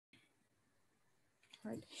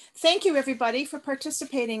Right. Thank you, everybody, for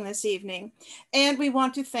participating this evening. And we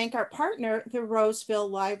want to thank our partner, the Roseville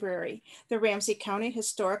Library. The Ramsey County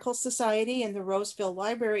Historical Society and the Roseville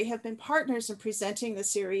Library have been partners in presenting the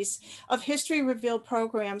series of History Revealed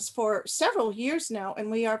programs for several years now, and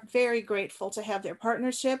we are very grateful to have their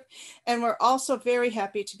partnership. And we're also very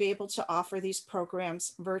happy to be able to offer these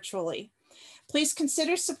programs virtually. Please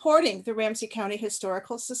consider supporting the Ramsey County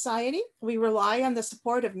Historical Society. We rely on the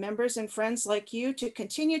support of members and friends like you to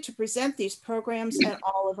continue to present these programs and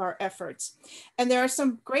all of our efforts. And there are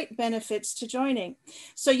some great benefits to joining.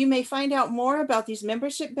 So you may find out more about these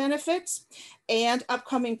membership benefits and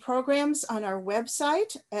upcoming programs on our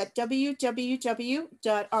website at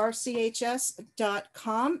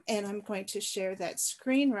www.rchs.com. And I'm going to share that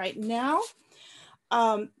screen right now.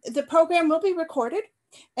 The program will be recorded,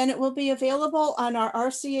 and it will be available on our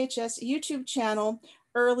RCHS YouTube channel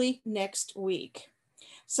early next week.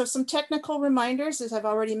 So some technical reminders, as I've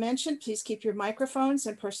already mentioned, please keep your microphones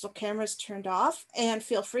and personal cameras turned off, and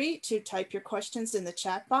feel free to type your questions in the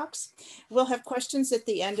chat box. We'll have questions at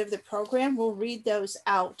the end of the program. We'll read those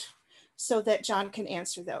out so that John can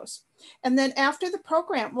answer those. And then after the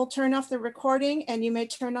program, we'll turn off the recording, and you may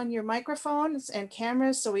turn on your microphones and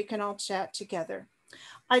cameras so we can all chat together.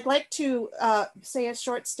 I'd like to say a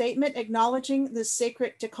short statement acknowledging the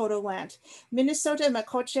sacred Dakota land. Minnesota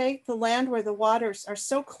Makoche, the land where the waters are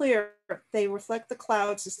so clear they reflect the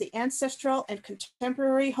clouds, is the ancestral and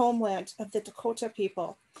contemporary homeland of the Dakota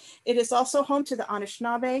people. It is also home to the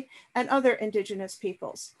Anishinaabe and other indigenous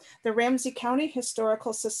peoples. The Ramsey County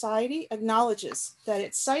Historical Society acknowledges that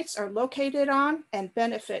its sites are located on and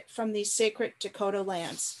benefit from these sacred Dakota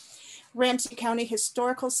lands. Ramsey County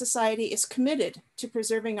Historical Society is committed to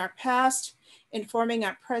preserving our past, informing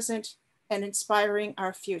our present, and inspiring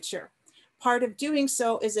our future. Part of doing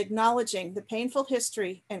so is acknowledging the painful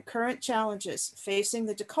history and current challenges facing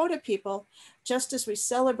the Dakota people, just as we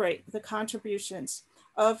celebrate the contributions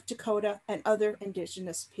of Dakota and other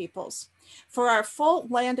indigenous peoples. For our full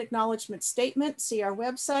land acknowledgement statement, see our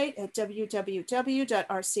website at www.rchs.com,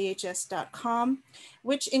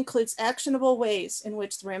 which includes actionable ways in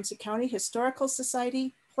which the Ramsey County Historical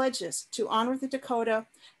Society pledges to honor the Dakota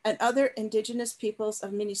and other indigenous peoples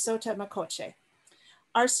of Minnesota Makoche.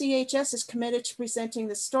 RCHS is committed to presenting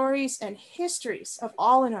the stories and histories of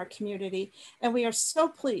all in our community, and we are so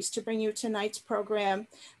pleased to bring you tonight's program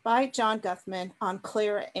by John Guthmann on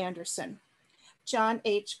Clara Anderson. John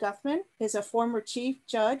H. Guthmann is a former Chief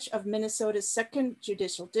Judge of Minnesota's 2nd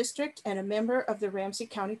Judicial District and a member of the Ramsey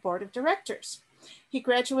County Board of Directors. He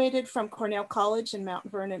graduated from Cornell College in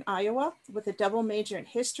Mount Vernon, Iowa, with a double major in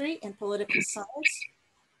history and political science,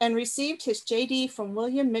 and received his JD from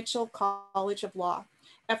William Mitchell College of Law.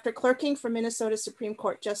 After clerking for Minnesota Supreme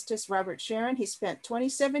Court Justice Robert Sharon, he spent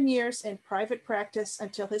 27 years in private practice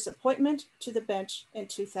until his appointment to the bench in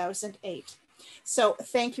 2008. So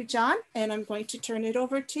thank you, John, and I'm going to turn it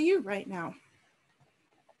over to you right now.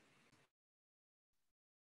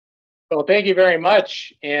 Well, thank you very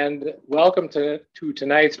much, and welcome to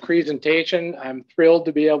tonight's presentation. I'm thrilled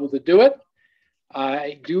to be able to do it.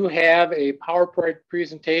 I do have a PowerPoint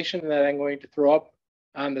presentation that I'm going to throw up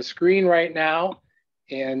on the screen right now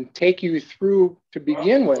and take you through, to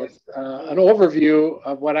begin with, an overview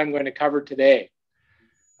of what I'm going to cover today.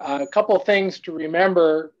 A couple of things to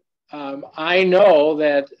remember. I know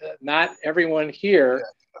that not everyone here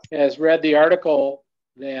has read the article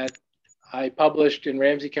that I published in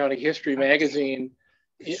Ramsey County History Magazine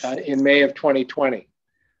in May of 2020.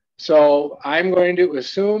 So I'm going to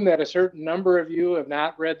assume that a certain number of you have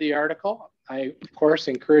not read the article. I, of course,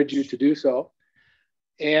 encourage you to do so.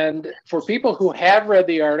 And for people who have read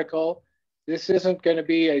the article, this isn't going to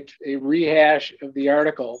be a rehash of the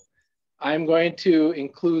article. I'm going to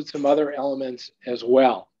include some other elements as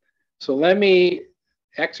well. So let me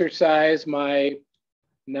exercise my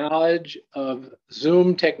knowledge of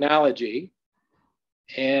Zoom technology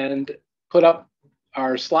and put up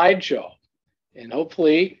our slideshow. And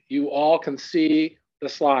hopefully you all can see the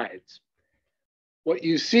slides. What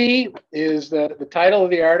you see is the title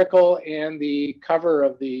of the article and the cover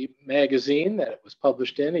of the magazine that it was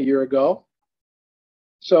published in a year ago.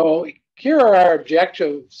 So here are our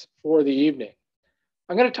objectives for the evening.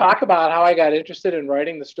 I'm going to talk about how I got interested in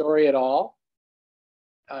writing the story at all.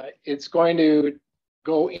 It's going to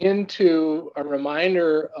go into a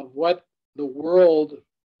reminder of what the world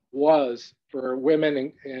was for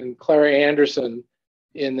women and Clara Anderson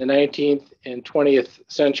in the 19th and 20th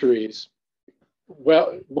centuries,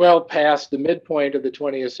 well past the midpoint of the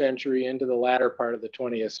 20th century into the latter part of the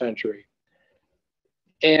 20th century.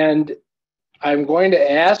 And I'm going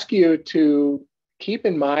to ask you to keep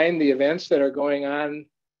in mind the events that are going on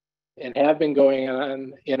and have been going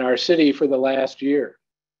on in our city for the last year.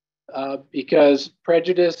 Because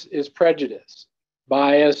prejudice is prejudice,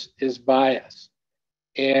 bias is bias.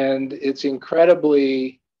 And it's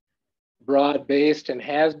incredibly broad-based and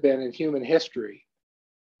has been in human history.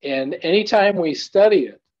 And anytime we study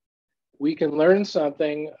it, we can learn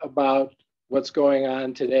something about what's going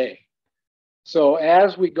on today. So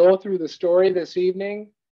as we go through the story this evening,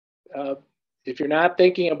 if you're not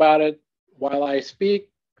thinking about it while I speak,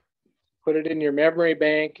 put it in your memory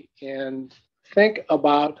bank and think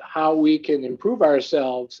about how we can improve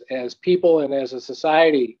ourselves as people and as a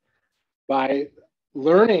society by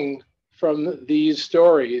learning from these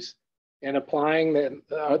stories and applying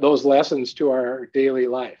those lessons to our daily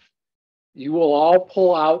life. You will all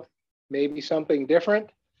pull out maybe something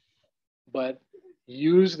different, but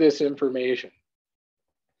use this information.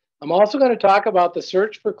 I'm also going to talk about the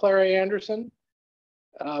search for Clara Anderson.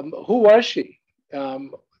 Who was she?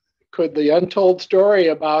 Could the untold story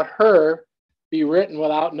about her be written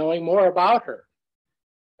without knowing more about her?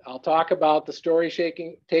 I'll talk about the story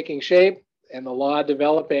taking shape and the law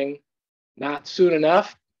developing not soon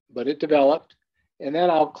enough, but it developed. And then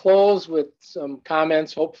I'll close with some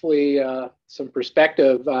comments, hopefully some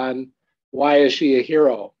perspective on why is she a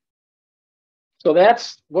hero. So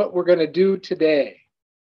that's what we're going to do today.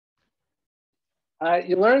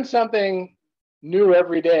 You learn something new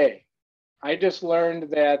every day. I just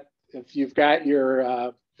learned that if you've got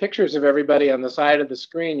your pictures of everybody on the side of the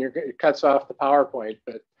screen, it cuts off the PowerPoint.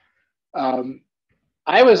 But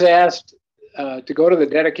I was asked to go to the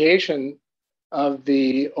dedication of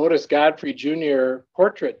the Otis Godfrey Jr.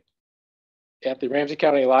 portrait at the Ramsey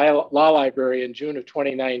County Law Library in June of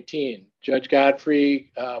 2019. Judge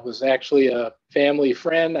Godfrey was actually a family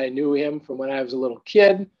friend. I knew him from when I was a little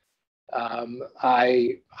kid.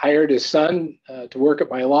 I hired his son to work at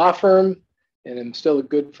my law firm, and I'm still a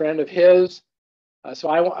good friend of his. So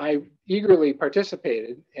I eagerly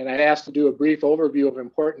participated, and I asked to do a brief overview of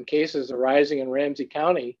important cases arising in Ramsey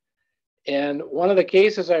County. And one of the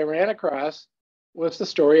cases I ran across was the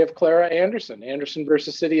story of Clara Anderson, Anderson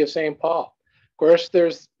versus City of St. Paul. Of course, there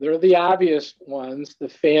are the obvious ones, the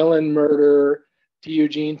Phelan murder, to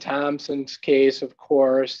Eugene Thompson's case, of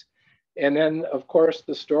course. And then, of course,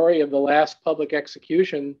 the story of the last public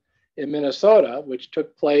execution in Minnesota, which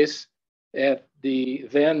took place at the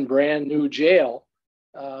then brand new jail,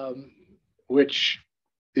 which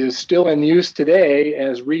is still in use today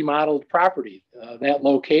as remodeled property. That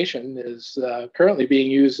location is currently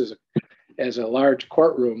being used as a large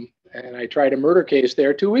courtroom, and I tried a murder case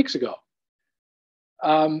there 2 weeks ago.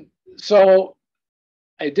 So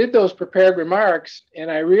I did those prepared remarks, and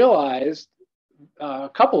I realized a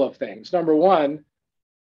couple of things. Number one,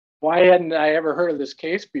 why hadn't I ever heard of this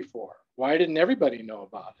case before? Why didn't everybody know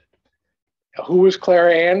about it? Who was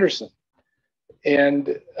Clara Anderson? And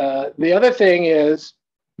the other thing is,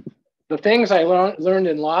 the things I learned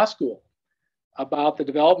in law school about the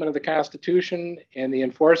development of the Constitution and the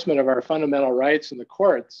enforcement of our fundamental rights in the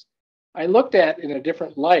courts, I looked at in a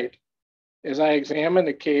different light as I examined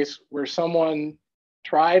a case where someone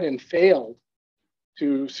tried and failed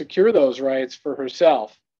to secure those rights for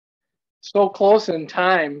herself, so close in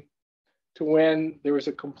time to when there was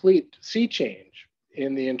a complete sea change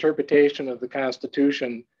in the interpretation of the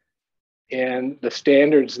Constitution and the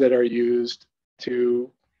standards that are used to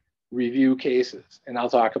review cases. And I'll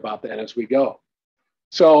talk about that as we go.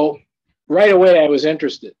 So right away, I was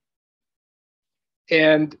interested.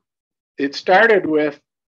 And it started with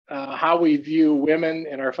how we view women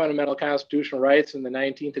and our fundamental constitutional rights in the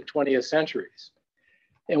 19th and 20th centuries.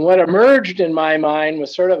 And what emerged in my mind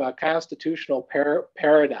was sort of a constitutional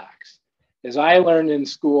paradox. As I learned in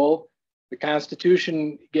school, the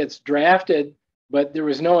Constitution gets drafted, but there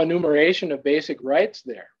was no enumeration of basic rights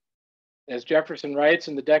there. As Jefferson writes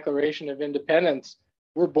in the Declaration of Independence,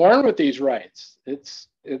 we're born with these rights. It's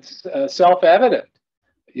self-evident.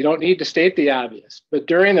 You don't need to state the obvious. But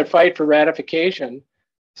during the fight for ratification,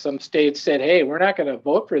 some states said, hey, we're not going to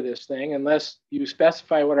vote for this thing unless you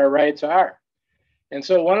specify what our rights are. And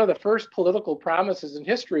so one of the first political promises in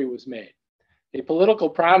history was made. A political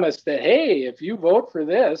promise that, hey, if you vote for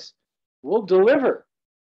this, we'll deliver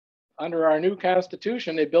under our new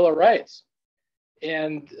Constitution a Bill of Rights.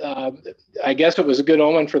 And I guess it was a good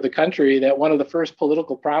omen for the country that one of the first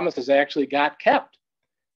political promises actually got kept.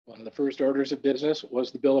 One of the first orders of business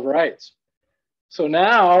was the Bill of Rights. So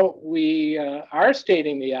now we are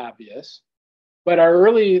stating the obvious, but our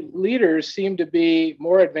early leaders seem to be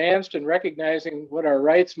more advanced in recognizing what our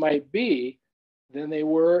rights might be than they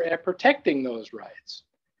were at protecting those rights.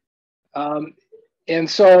 And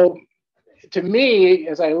so to me,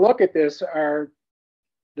 as I look at this,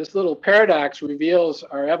 this little paradox reveals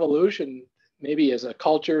our evolution, maybe as a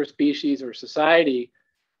culture, species, or society.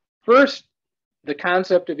 First, the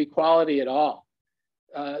concept of equality at all.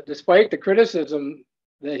 Despite the criticism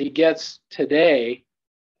that he gets today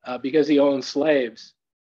because he owns slaves,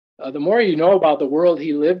 the more you know about the world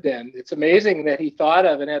he lived in, it's amazing that he thought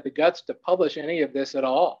of and had the guts to publish any of this at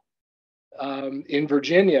all in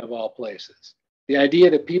Virginia, of all places. The idea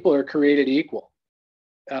that people are created equal.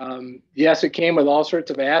 Yes, it came with all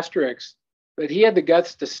sorts of asterisks, but he had the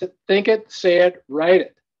guts to think it, say it, write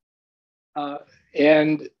it.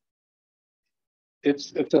 And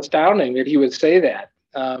it's astounding that he would say that.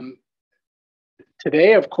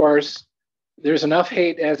 Today, of course, there's enough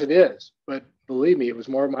hate as it is, but believe me, it was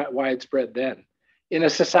more widespread then. In a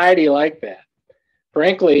society like that,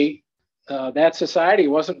 frankly, that society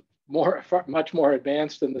wasn't much more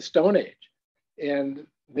advanced than the Stone Age. And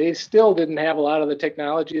they still didn't have a lot of the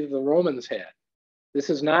technology that the Romans had. This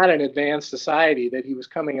is not an advanced society that he was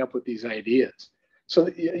coming up with these ideas. So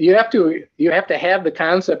you have to have the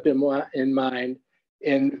concept in mind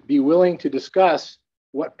and be willing to discuss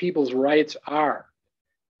what people's rights are.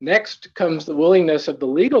 Next comes the willingness of the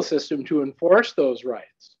legal system to enforce those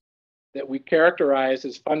rights that we characterize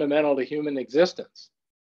as fundamental to human existence.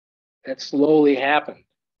 That slowly happened.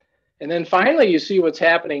 And then finally, you see what's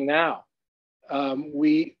happening now.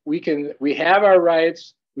 We have our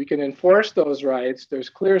rights, we can enforce those rights. There's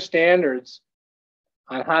clear standards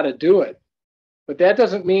on how to do it. But that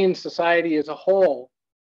doesn't mean society as a whole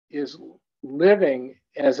is living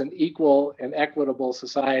as an equal and equitable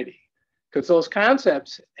society, because those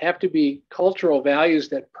concepts have to be cultural values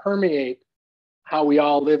that permeate how we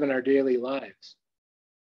all live in our daily lives.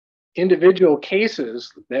 Individual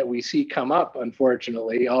cases that we see come up,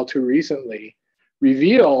 unfortunately, all too recently,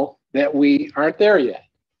 reveal that we aren't there yet.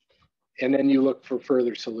 And then you look for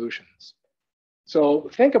further solutions. So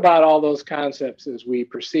think about all those concepts as we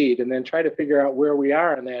proceed, and then try to figure out where we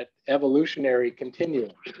are in that evolutionary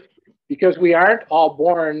continuum. Because we aren't all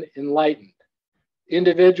born enlightened.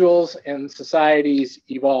 Individuals and societies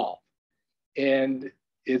evolve. And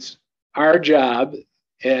it's our job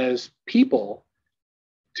as people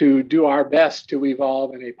to do our best to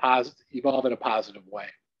evolve in a positive way.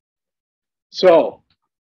 So,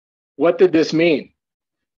 what did this mean?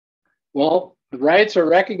 Well, the rights are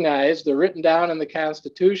recognized, they're written down in the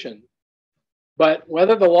Constitution, but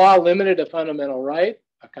whether the law limited a fundamental right,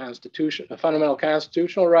 a fundamental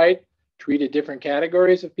constitutional right, treated different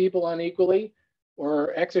categories of people unequally,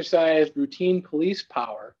 or exercised routine police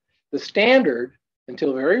power, the standard,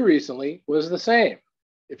 until very recently, was the same.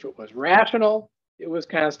 If it was rational, it was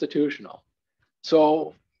constitutional.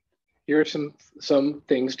 So here are some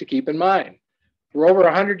things to keep in mind. For over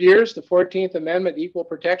 100 years, the 14th Amendment Equal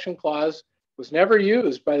Protection Clause was never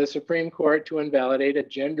used by the Supreme Court to invalidate a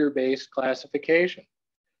gender-based classification.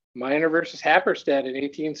 Minor versus Happerstead in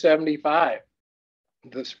 1875.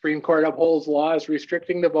 The Supreme Court upholds laws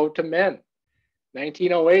restricting the vote to men.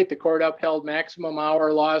 1908, the court upheld maximum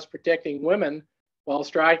hour laws protecting women while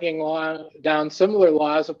striking down similar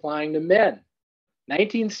laws applying to men.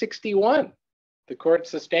 1961, the court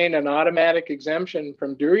sustained an automatic exemption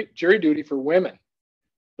from jury duty for women.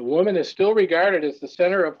 The woman is still regarded as the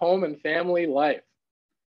center of home and family life.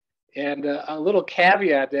 And a little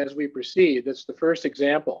caveat as we proceed, that's the first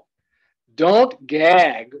example. Don't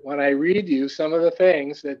gag when I read you some of the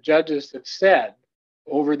things that judges have said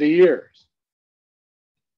over the years.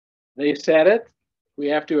 They said it, we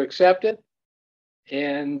have to accept it,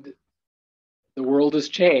 and the world has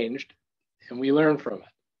changed, and we learn from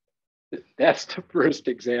it. That's the first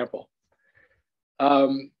example.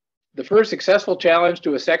 The first successful challenge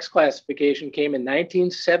to a sex classification came in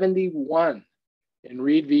 1971 in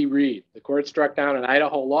Reed v. Reed. The court struck down an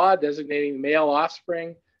Idaho law designating male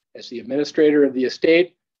offspring as the administrator of the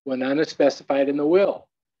estate when unspecified in the will.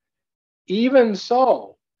 Even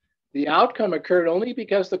so, the outcome occurred only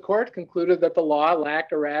because the court concluded that the law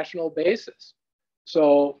lacked a rational basis.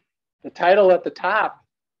 So the title at the top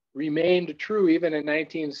remained true even in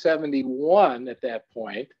 1971 at that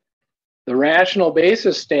point. The rational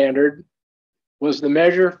basis standard was the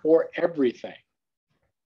measure for everything.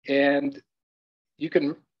 And you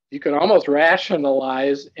can almost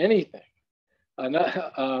rationalize anything.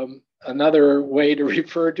 Another way to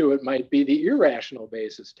refer to it might be the irrational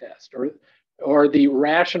basis test or the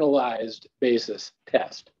rationalized basis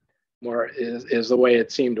test, more is the way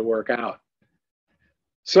it seemed to work out.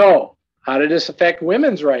 So how did this affect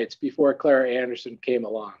women's rights before Clara Anderson came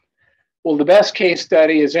along? Well, the best case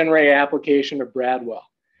study is In re Application of Bradwell.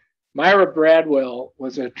 Myra Bradwell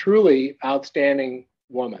was a truly outstanding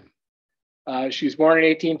woman. She was born in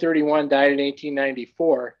 1831, died in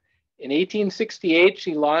 1894. In 1868,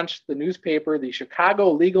 she launched the newspaper, the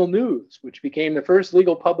Chicago Legal News, which became the first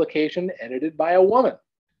legal publication edited by a woman.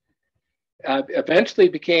 Eventually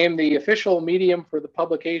became the official medium for the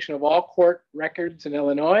publication of all court records in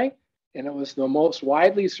Illinois, and it was the most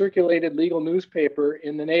widely circulated legal newspaper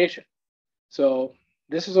in the nation. So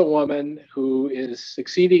this is a woman who is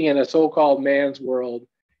succeeding in a so-called man's world,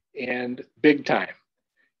 and big time.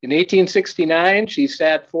 In 1869, she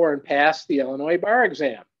sat for and passed the Illinois bar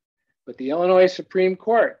exam, but the Illinois Supreme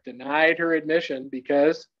Court denied her admission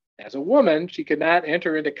because, as a woman, she could not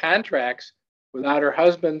enter into contracts without her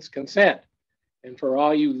husband's consent. And for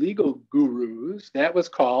all you legal gurus, that was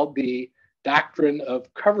called the doctrine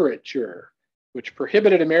of coverture, which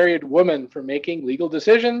prohibited a married woman from making legal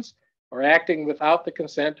decisions or acting without the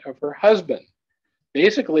consent of her husband.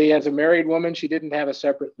 Basically, as a married woman, she didn't have a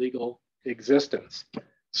separate legal existence.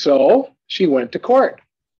 So she went to court.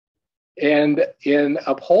 And in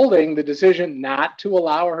upholding the decision not to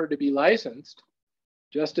allow her to be licensed,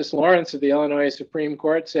 Justice Lawrence of the Illinois Supreme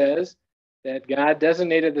Court says that God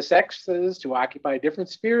designated the sexes to occupy different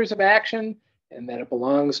spheres of action and that it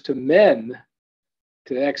belongs to men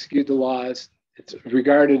to execute the laws. It's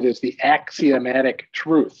regarded as the axiomatic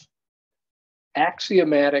truth.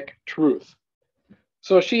 Axiomatic truth.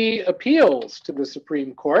 So she appeals to the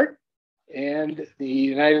Supreme Court, and the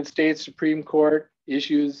United States Supreme Court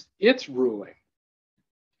issues its ruling.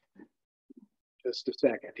 Just a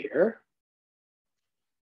second here.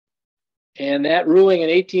 And that ruling in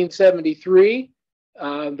 1873,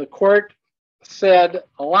 the court said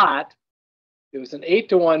a lot. It was an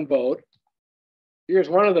 8-to-1 vote. Here's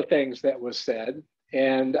one of the things that was said,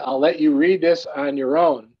 and I'll let you read this on your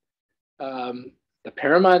own. The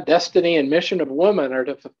paramount destiny and mission of woman are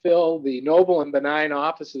to fulfill the noble and benign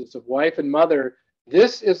offices of wife and mother.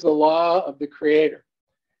 This is the law of the Creator.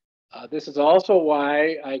 This is also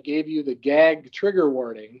why I gave you the gag trigger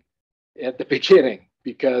warning at the beginning,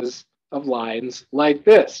 because of lines like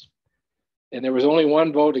this. And there was only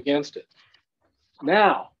one vote against it.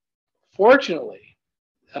 Now, fortunately,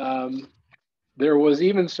 there was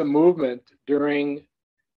even some movement during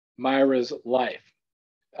Myra's life.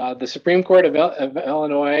 The Supreme Court of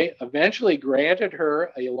Illinois eventually granted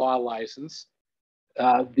her a law license.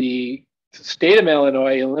 The state of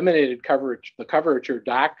Illinois eliminated the coverture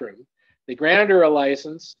doctrine. They granted her a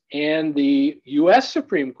license, and the U.S.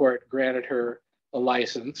 Supreme Court granted her a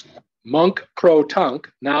license, Monk Pro Tunc,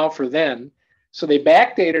 now for then. So they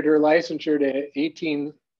backdated her licensure to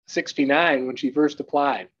 1869 when she first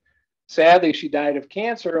applied. Sadly, she died of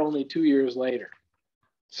cancer only 2 years later.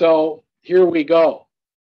 So here we go.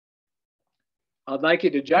 I'd like you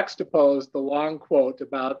to juxtapose the long quote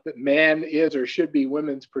about that man is or should be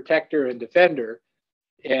women's protector and defender,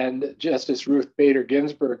 and Justice Ruth Bader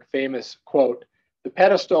Ginsburg's famous quote, the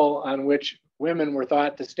pedestal on which women were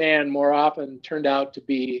thought to stand more often turned out to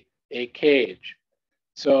be a cage.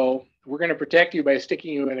 So we're going to protect you by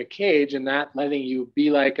sticking you in a cage and not letting you be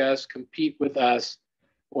like us, compete with us,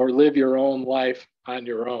 or live your own life on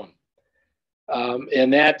your own.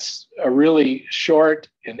 And that's a really short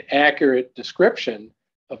and accurate description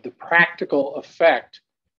of the practical effect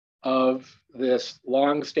of this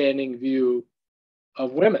long-standing view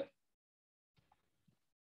of women.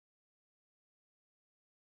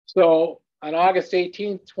 So on August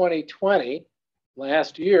 18th, 2020,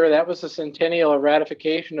 last year, that was the centennial of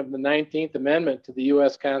ratification of the 19th Amendment to the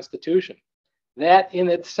US Constitution. That in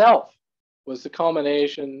itself was the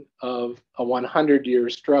culmination of a 100-year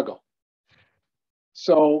struggle.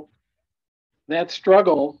 So that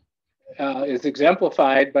struggle is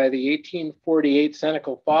exemplified by the 1848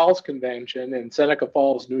 Seneca Falls Convention in Seneca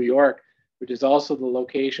Falls, New York, which is also the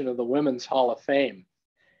location of the Women's Hall of Fame.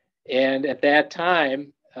 And at that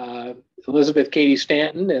time, Elizabeth Cady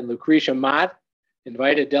Stanton and Lucretia Mott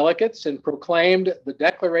invited delegates and proclaimed the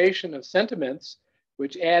Declaration of Sentiments,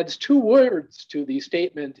 which adds 2 words to the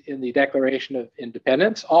statement in the Declaration of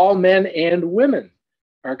Independence: all men and women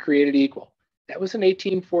are created equal. That was in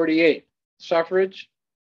 1848. Suffrage,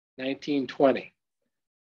 1920.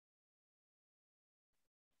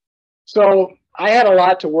 So I had a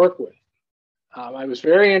lot to work with. I was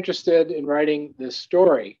very interested in writing this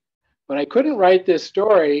story, but I couldn't write this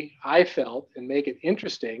story, I felt, and make it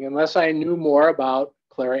interesting unless I knew more about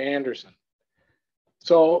Clara Anderson.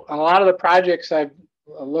 So on a lot of the projects I've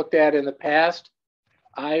looked at in the past,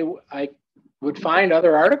 I would find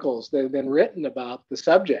other articles that have been written about the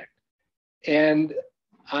subject, and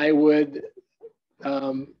I would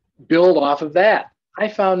build off of that. I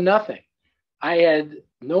found nothing. I had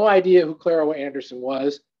no idea who Clara Anderson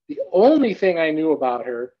was. The only thing I knew about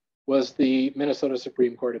her was the Minnesota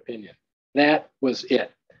Supreme Court opinion. That was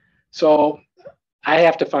it. So I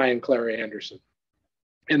have to find Clara Anderson.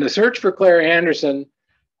 In the search for Clara Anderson,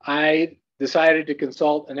 I decided to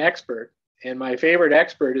consult an expert, and my favorite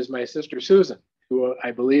expert is my sister Susan, who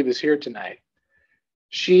I believe is here tonight.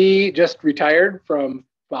 She just retired from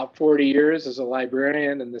about 40 years as a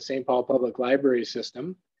librarian in the St. Paul Public Library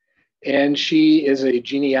system, and she is a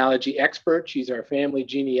genealogy expert. She's our family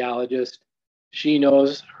genealogist. She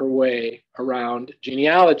knows her way around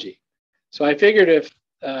genealogy. So I figured if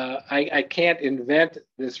I can't invent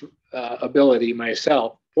this ability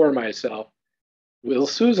myself, for myself, will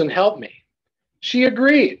Susan help me? She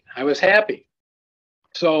agreed. I was happy.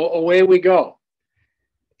 So away we go.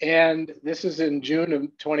 And this is in June of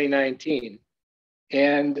 2019.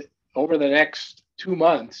 And over the next 2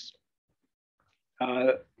 months,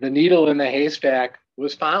 the needle in the haystack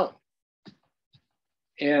was found.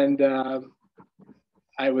 And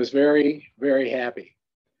I was very, very happy.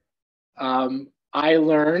 I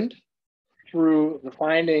learned through the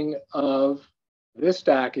finding of this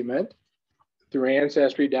document through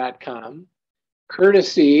Ancestry.com,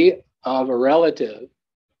 courtesy of a relative,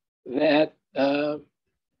 that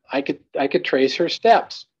I could trace her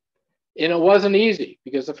steps. And it wasn't easy,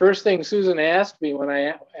 because the first thing Susan asked me when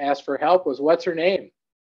I asked for help was, "What's her name?"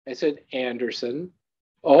 I said, "Anderson."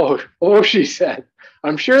 Oh, she said,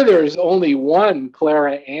 "I'm sure there's only one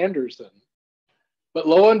Clara Anderson." But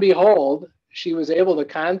lo and behold, she was able to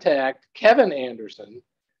contact Kevin Anderson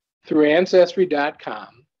through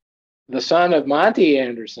Ancestry.com, the son of Monty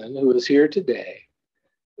Anderson, who is here today.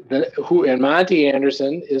 And Monty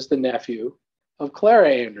Anderson is the nephew of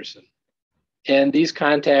Clara Anderson. And these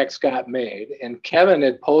contacts got made. And Kevin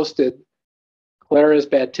had posted Clara's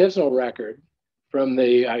baptismal record from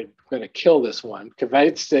the, I'm going to kill this one,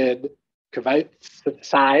 Kavitside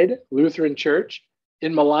Lutheran Church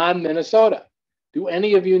in Milan, Minnesota. Do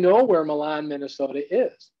any of you know where Milan, Minnesota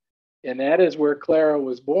is? And that is where Clara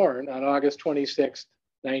was born on August 26,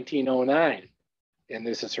 1909. And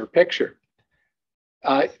this is her picture.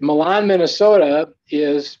 Milan, Minnesota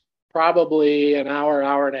is probably an hour,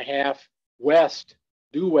 hour and a half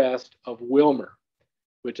due west of Wilmer,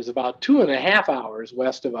 which is about 2.5 hours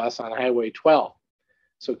west of us on Highway 12.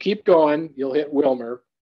 So keep going, you'll hit Wilmer.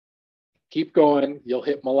 Keep going, you'll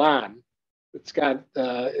hit Milan. It's got,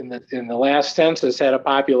 in the last census, had a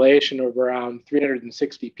population of around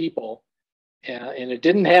 360 people, and it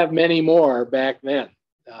didn't have many more back then.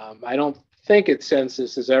 I don't think its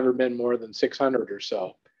census has ever been more than 600 or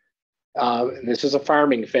so. And this is a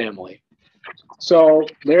farming family. So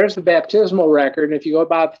there's the baptismal record, and if you go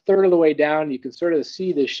about a third of the way down, you can sort of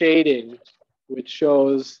see the shading, which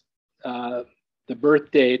shows the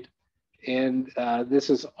birth date, and this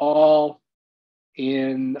is all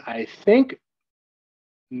in, I think,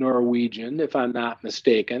 Norwegian, if I'm not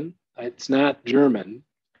mistaken. It's not German.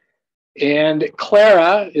 And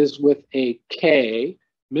Clara is with a K,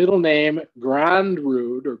 middle name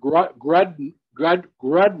Grandrud or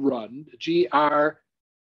Grudrund, G-R-U-D-R-U-N-D.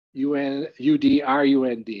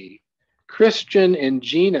 Christian and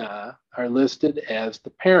Gina are listed as the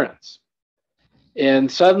parents.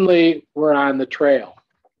 And suddenly we're on the trail.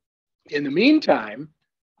 In the meantime,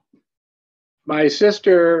 my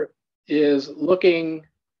sister is looking,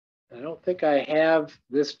 I don't think I have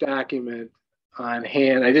this document on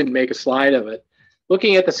hand. I didn't make a slide of it.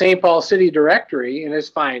 Looking at the St. Paul City Directory and is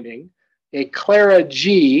finding a Clara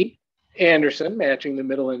G. Anderson, matching the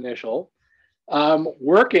middle initial,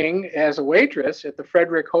 working as a waitress at the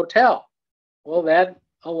Frederick Hotel. Well, that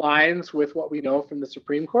aligns with what we know from the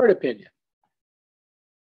Supreme Court opinion.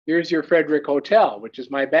 Here's your Frederick Hotel, which is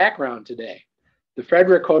my background today. The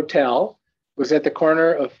Frederick Hotel was at the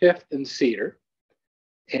corner of 5th and Cedar,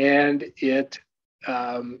 and it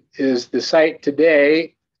is the site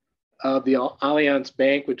today of the Allianz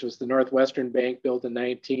Bank, which was the Northwestern Bank built in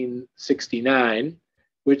 1969,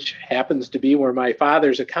 which happens to be where my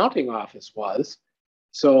father's accounting office was.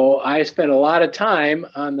 So I spent a lot of time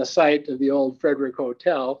on the site of the old Frederick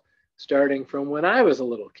Hotel, starting from when I was a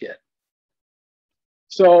little kid.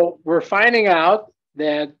 So we're finding out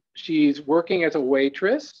that she's working as a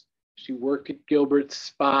waitress. She worked at Gilbert's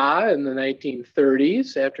Spa in the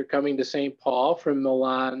 1930s after coming to St. Paul from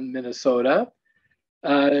Milan, Minnesota.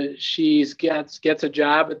 She gets a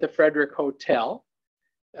job at the Frederick Hotel.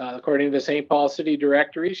 According to the St. Paul City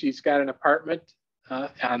Directory, she's got an apartment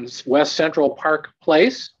on West Central Park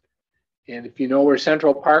Place. And if you know where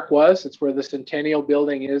Central Park was, it's where the Centennial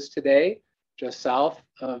Building is today, just south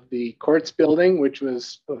of the Courts Building, which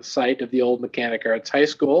was the site of the old Mechanic Arts High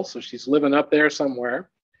School. So she's living up there somewhere.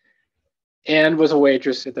 and was a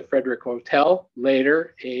waitress at the Frederick Hotel,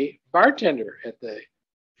 later a bartender at the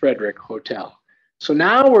Frederick Hotel. So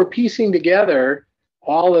now we're piecing together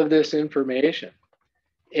all of this information.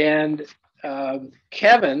 And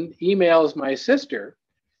Kevin emails my sister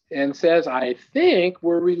and says, I think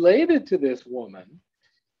we're related to this woman.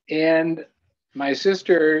 And my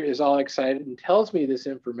sister is all excited and tells me this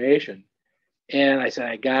information. And I said,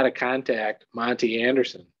 I got to contact Monty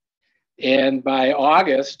Anderson. And by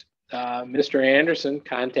August, Mr. Anderson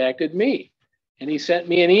contacted me and he sent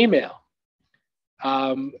me an email.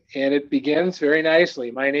 And it begins very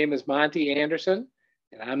nicely. My name is Monty Anderson,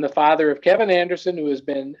 and I'm the father of Kevin Anderson, who has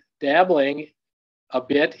been dabbling a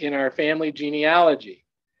bit in our family genealogy.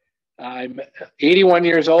 I'm 81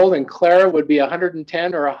 years old, and Clara would be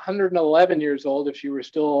 110 or 111 years old if she were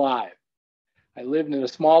still alive. I lived in a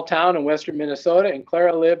small town in western Minnesota, and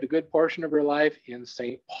Clara lived a good portion of her life in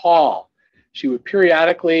St. Paul. She would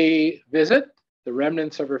periodically visit the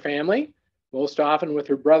remnants of her family, most often with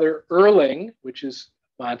her brother Erling, which is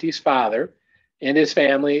Monty's father, and his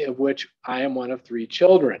family, of which I am one of 3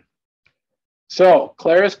 children. So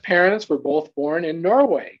Clara's parents were both born in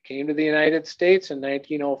Norway, came to the United States in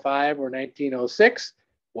 1905 or 1906,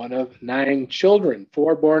 one of 9 children,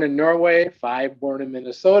 4 born in Norway, 5 born in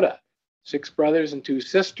Minnesota, 6 brothers and 2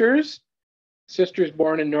 sisters. Sisters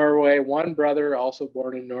born in Norway, 1 brother also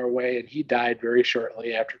born in Norway, and he died very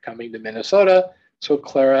shortly after coming to Minnesota, so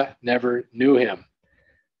Clara never knew him.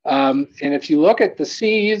 And if you look at the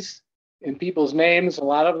C's in people's names, a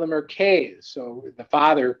lot of them are K's. So the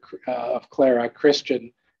father of Clara,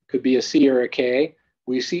 Christian, could be a C or a K.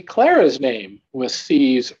 We see Clara's name with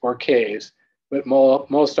C's or K's, but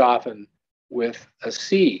most often with a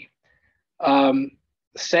C.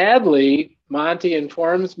 Sadly, Monty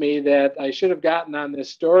informs me that I should have gotten on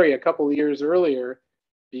this story a couple of years earlier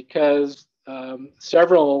because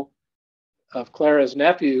several of Clara's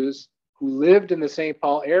nephews who lived in the St.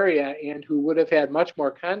 Paul area and who would have had much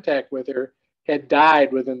more contact with her had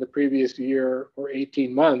died within the previous year or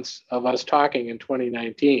 18 months of us talking in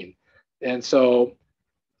 2019. And so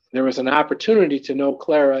there was an opportunity to know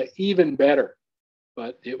Clara even better,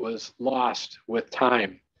 but it was lost with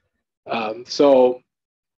time. So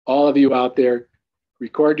all of you out there,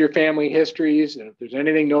 record your family histories, and if there's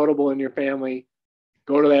anything notable in your family,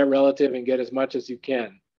 go to that relative and get as much as you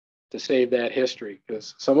can to save that history,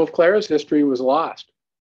 because some of Clara's history was lost.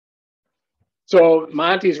 So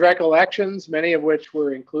Monty's recollections, many of which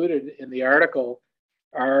were included in the article,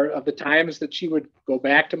 are of the times that she would go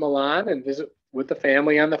back to Milan and visit with the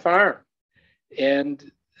family on the farm. And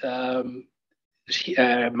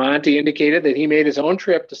Monty indicated that he made his own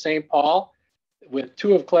trip to St. Paul with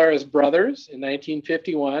 2 of Clara's brothers in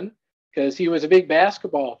 1951 because he was a big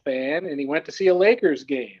basketball fan and he went to see a Lakers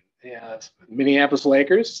game. Minneapolis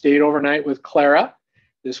Lakers, stayed overnight with Clara.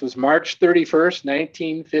 This was March 31st,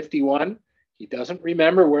 1951. He doesn't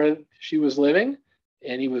remember where she was living,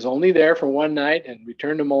 and he was only there for one night and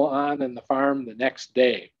returned to Milan and the farm the next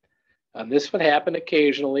day. This would happen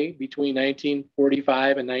occasionally between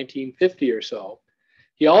 1945 and 1950 or so.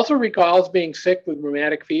 He also recalls being sick with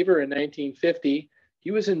rheumatic fever in 1950.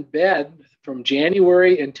 He was in bed from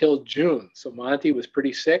January until June, so Monty was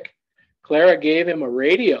pretty sick. Clara gave him a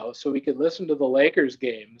radio so he could listen to the Lakers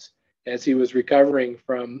games as he was recovering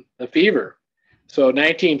from the fever. So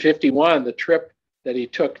 1951, the trip that he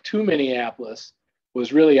took to Minneapolis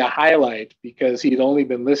was really a highlight because he'd only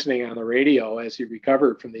been listening on the radio as he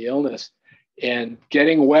recovered from the illness, and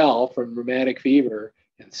getting well from rheumatic fever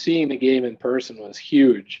and seeing the game in person was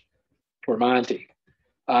huge for Monty.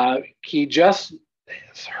 He just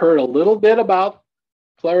heard a little bit about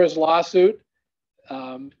Clara's lawsuit.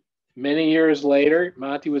 Many years later,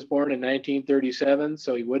 Monty was born in 1937,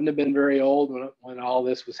 so he wouldn't have been very old when all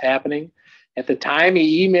this was happening. At the time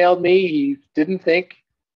he emailed me, he didn't think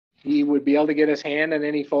he would be able to get his hand on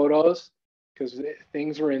any photos because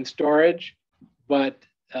things were in storage, but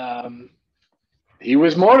he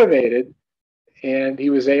was motivated and he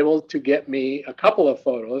was able to get me a couple of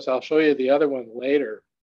photos. I'll show you the other one later.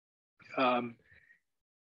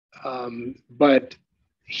 But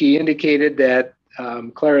he indicated that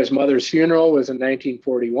Clara's mother's funeral was in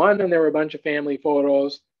 1941, and there were a bunch of family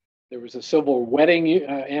photos. There was a civil wedding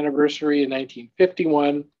anniversary in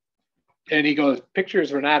 1951. And he goes,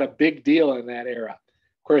 pictures were not a big deal in that era.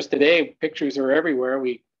 Of course, today, pictures are everywhere.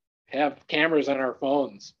 We have cameras on our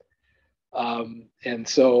phones. And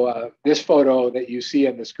so this photo that you see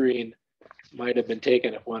on the screen might have been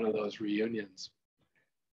taken at one of those reunions.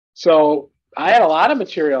 So I had a lot of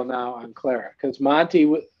material now on Clara because Monty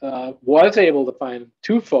was able to find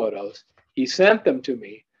 2 photos. He sent them to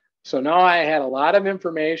me. So now I had a lot of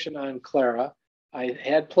information on Clara. I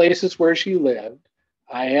had places where she lived.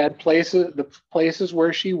 I had the places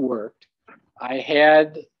where she worked. I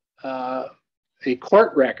had a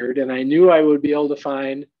court record, and I knew I would be able to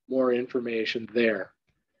find more information there.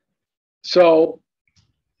 So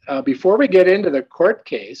before we get into the court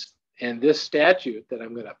case and this statute that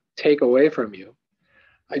I'm going to take away from you,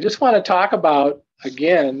 I just want to talk about,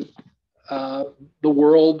 again, the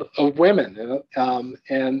world of women.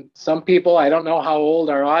 And some people, I don't know how old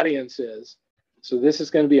our audience is, so this is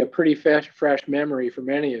going to be a pretty fresh memory for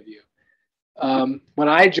many of you. When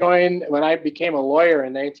I became a lawyer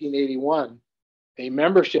in 1981, a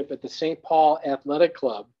membership at the St. Paul Athletic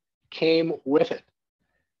Club came with it.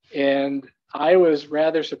 And I was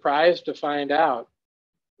rather surprised to find out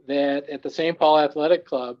that at the St. Paul Athletic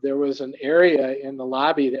Club, there was an area in the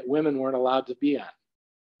lobby that women weren't allowed to be on.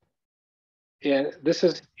 And this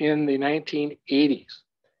is in the 1980s.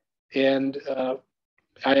 And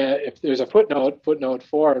if there's a footnote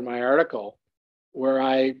 4 in my article, where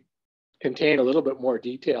I contain a little bit more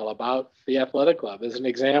detail about the athletic club as an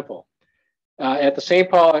example. At the St.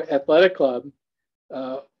 Paul Athletic Club,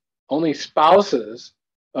 only spouses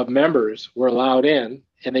of members were allowed in,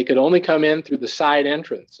 and they could only come in through the side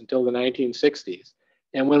entrance until the 1960s.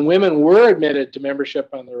 And when women were admitted to membership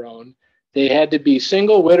on their own, they had to be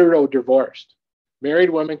single, widowed, or divorced.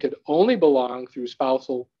 Married women could only belong through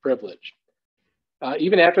spousal privilege.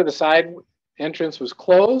 Even after the side entrance was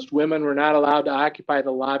closed, women were not allowed to occupy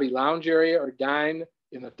the lobby lounge area or dine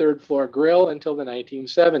in the third floor grill until the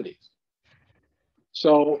 1970s.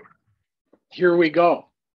 So here we go.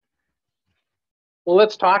 Well,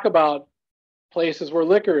 let's talk about places where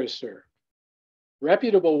liquor is served.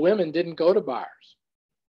 Reputable women didn't go to bars.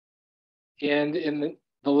 And in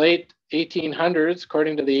the late 1800s,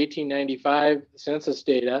 according to the 1895 census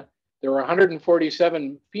data, there were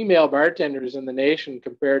 147 female bartenders in the nation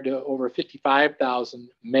compared to over 55,000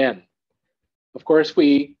 men. Of course,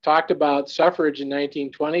 we talked about suffrage in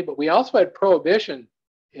 1920, but we also had prohibition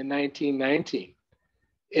in 1919.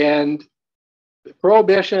 And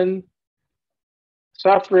prohibition,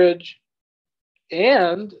 suffrage,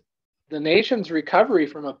 and the nation's recovery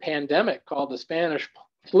from a pandemic called the Spanish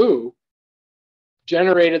flu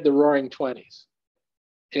generated the Roaring Twenties.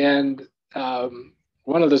 And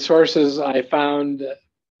one of the sources I found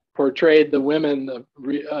portrayed the women of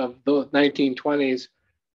the 1920s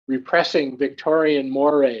repressing Victorian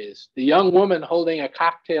mores, the young woman holding a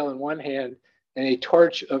cocktail in one hand and a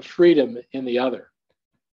torch of freedom in the other,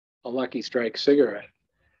 a Lucky Strike cigarette.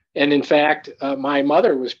 And in fact, my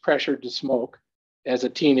mother was pressured to smoke as a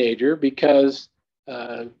teenager because,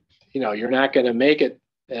 you're not going to make it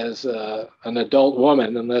as an adult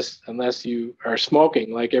woman unless you are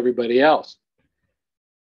smoking like everybody else.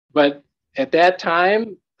 But at that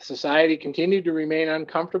time, society continued to remain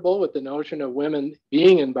uncomfortable with the notion of women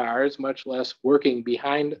being in bars, much less working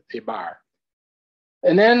behind a bar.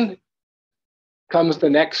 And then comes the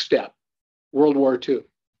next step, World War II.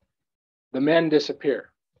 The men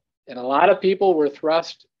disappear. And a lot of people were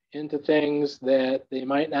thrust into things that they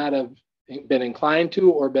might not have been inclined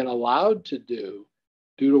to or been allowed to do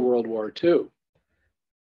due to World War II.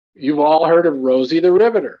 You've all heard of Rosie the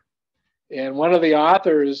Riveter. And one of the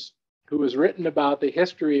authors who has written about the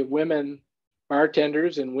history of women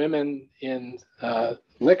bartenders and women in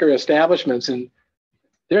liquor establishments, and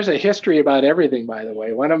there's a history about everything, by the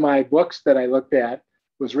way. One of my books that I looked at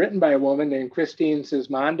was written by a woman named Christine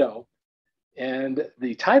Sismondo, and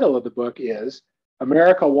the title of the book is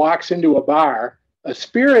America Walks into a Bar, A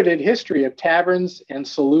Spirited History of Taverns and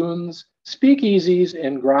Saloons, Speakeasies,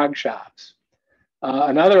 and Grog Shops.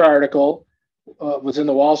 Another article was in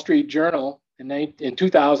the Wall Street Journal in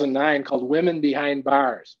 2009 called Women Behind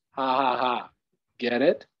Bars. Ha, ha, ha. Get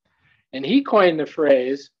it? And he coined the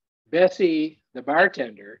phrase Bessie the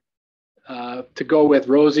bartender to go with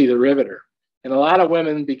Rosie the Riveter. And a lot of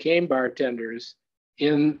women became bartenders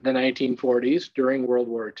in the 1940s during World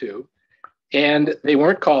War II. And they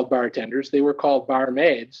weren't called bartenders, they were called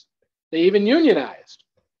barmaids. They even unionized.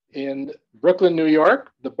 In Brooklyn, New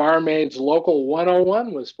York, the Barmaids Local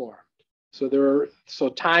 101 was formed. So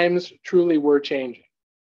times truly were changing.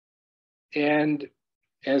 And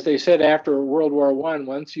as they said after World War I,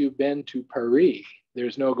 once you've been to Paris,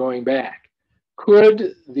 there's no going back.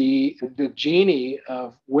 Could the genie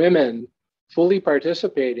of women fully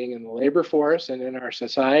participating in the labor force and in our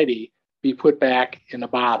society be put back in a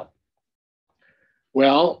bottle?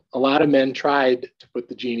 Well, a lot of men tried to put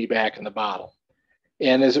the genie back in the bottle.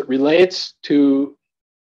 And as it relates to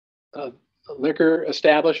liquor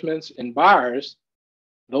establishments and bars,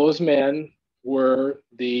 those men were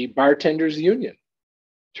the bartenders union.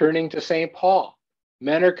 turning to St. Paul.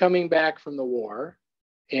 Men are coming back from the war,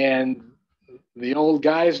 and the old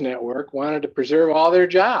guys network wanted to preserve all their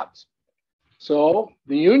jobs. So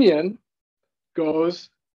the union goes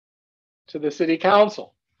to the city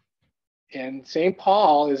council. And St.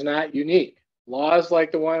 Paul is not unique. Laws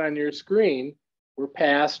like the one on your screen were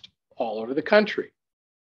passed all over the country.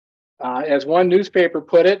 As one newspaper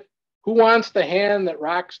put it, who wants the hand that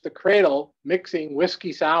rocks the cradle mixing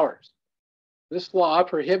whiskey sours? This law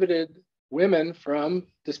prohibited women from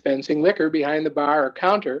dispensing liquor behind the bar or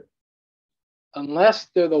counter unless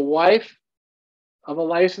they're the wife of a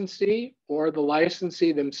licensee or the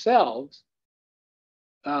licensee themselves,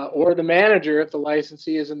 or the manager if the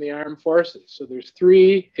licensee is in the armed forces. So there's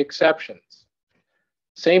 3 exceptions.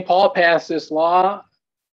 St. Paul passed this law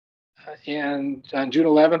and on June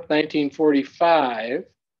 11th, 1945.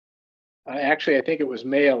 Actually, I think it was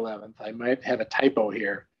May 11th. I might have a typo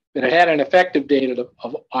here. But it had an effective date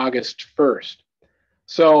of August 1st.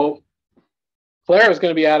 So Clara was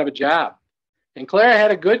going to be out of a job. And Clara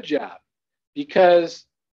had a good job because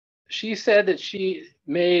she said that she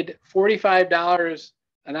made $45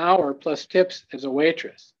 an hour plus tips as a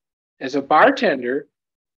waitress. As a bartender,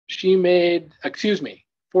 she made,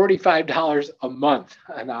 $45 a month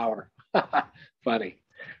an hour. Funny.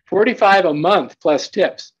 $45 a month plus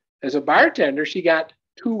tips. As a bartender, she got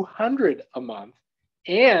 $200 a month,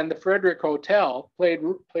 and the Frederick Hotel paid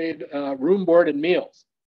room, board, and meals.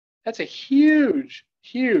 That's a huge,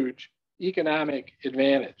 huge economic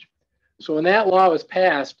advantage. So when that law was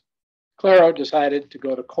passed, Clara decided to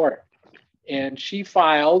go to court, and she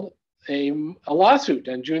filed a lawsuit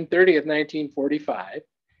on June 30th, 1945,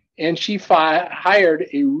 and she hired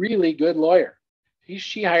a really good lawyer.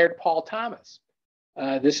 She hired Paul Thomas.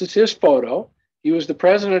 This is his photo. He was the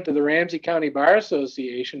president of the Ramsey County Bar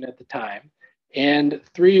Association at the time, and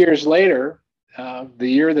 3 years later, the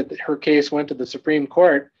year that her case went to the Supreme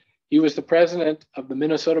Court, he was the president of the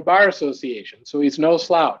Minnesota Bar Association, so he's no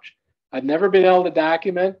slouch. I've never been able to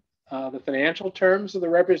document the financial terms of the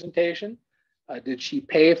representation. Did she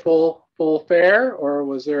pay full fare, or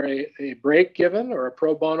was there a break given, or a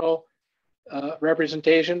pro bono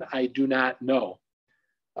representation? I do not know.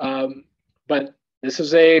 But this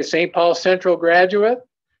is a St. Paul Central graduate,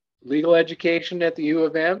 legal education at the U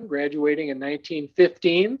of M, graduating in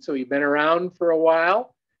 1915, so he'd been around for a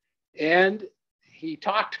while, and he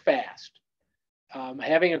talked fast.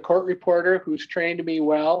 Having a court reporter who's trained me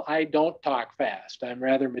well, I don't talk fast. I'm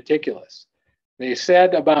rather meticulous. They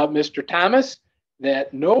said about Mr. Thomas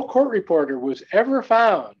that no court reporter was ever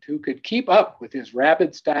found who could keep up with his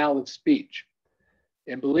rapid style of speech.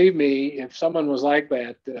 And believe me, if someone was like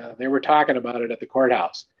that, they were talking about it at the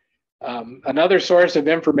courthouse. Another source of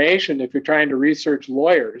information, if you're trying to research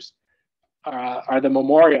lawyers, are the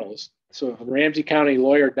memorials. So if a Ramsey County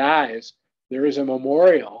lawyer dies, there is a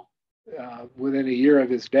memorial within a year of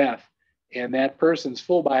his death, and that person's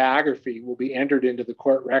full biography will be entered into the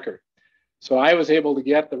court record. So I was able to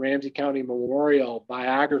get the Ramsey County Memorial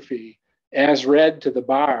biography as read to the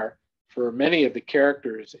bar for many of the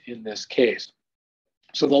characters in this case.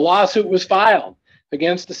 So the lawsuit was filed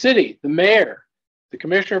against the city, the mayor, the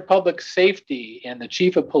commissioner of public safety, and the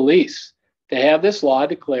chief of police to have this law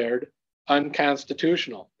declared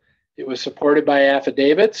unconstitutional. It was supported by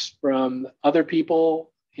affidavits from other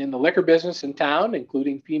people in the liquor business in town,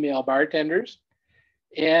 including female bartenders.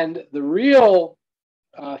 And the real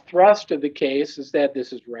thrust of the case is that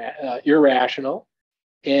this is irrational,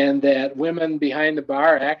 and that women behind the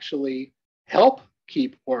bar actually help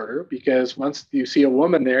keep order, because once you see a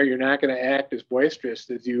woman there, you're not going to act as boisterous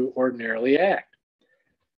as you ordinarily act.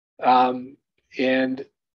 And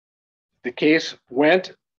the case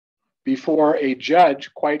went before a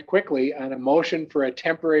judge quite quickly on a motion for a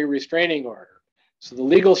temporary restraining order. So the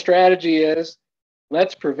legal strategy is,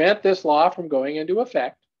 let's prevent this law from going into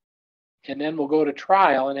effect, and then we'll go to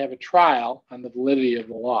trial and have a trial on the validity of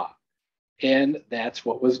the law. And that's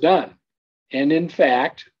what was done. And in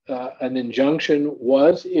fact, an injunction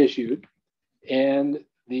was issued, and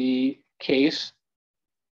the case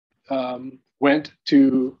went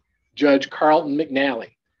to Judge Carlton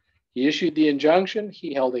McNally. He issued the injunction,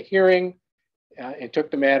 he held a hearing, and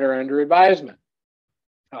took the matter under advisement.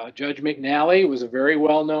 Judge McNally was a very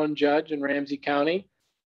well-known judge in Ramsey County.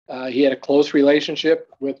 He had a close relationship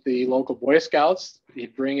with the local Boy Scouts.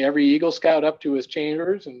 He'd bring every Eagle Scout up to his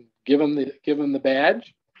chambers and give him the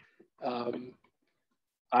badge.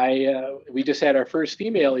 We just had our first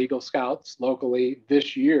female Eagle Scouts locally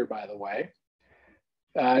this year, by the way.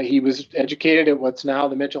 He was educated at what's now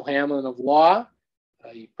the Mitchell Hamlin of Law.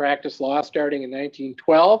 He practiced law starting in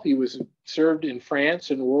 1912. He was served in France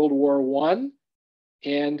in World War I.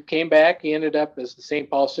 and came back. He ended up as the St.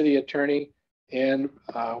 Paul City Attorney and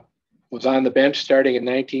was on the bench starting in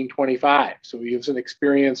 1925. So he was an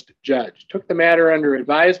experienced judge. Took the matter under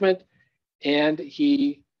advisement, and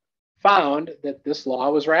he found that this law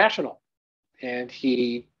was rational. And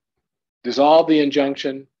he dissolved the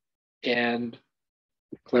injunction, and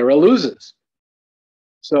Clara loses.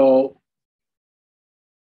 So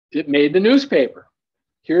it made the newspaper.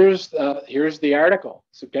 Here's the article.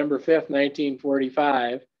 September 5th,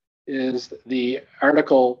 1945 is the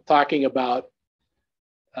article talking about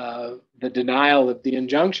the denial of the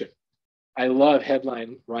injunction. I love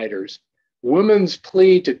headline writers. Woman's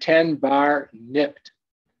plea to 10 bar nipped.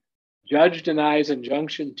 Judge denies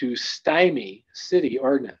injunction to stymie city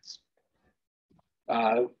ordinance.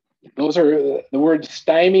 Those are the words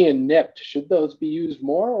stymie and nipped. Should those be used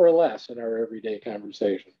more or less in our everyday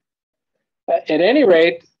conversation? At any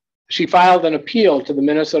rate, she filed an appeal to the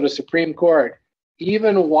Minnesota Supreme Court,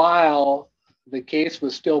 even while the case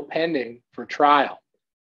was still pending for trial.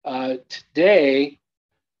 Today,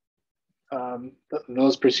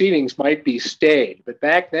 those proceedings might be stayed, but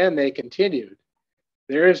back then they continued.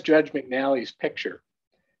 There is Judge McNally's picture.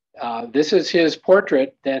 This is his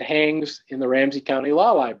portrait that hangs in the Ramsey County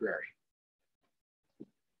Law Library.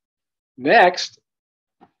 Next,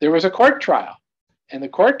 there was a court trial, and the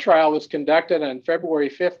court trial was conducted on February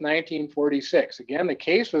 5th, 1946. Again, the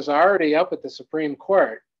case was already up at the Supreme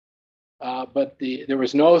Court, but there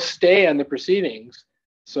was no stay on the proceedings,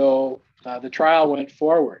 so the trial went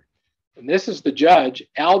forward. And this is the judge,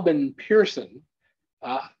 Albin Pearson.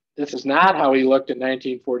 This is not how he looked in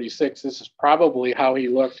 1946. This is probably how he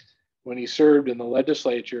looked when he served in the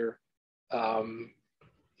legislature in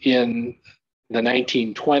the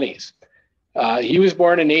 1920s. He was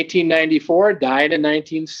born in 1894, died in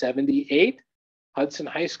 1978. Hudson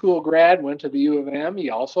High School grad, went to the U of M. He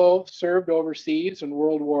also served overseas in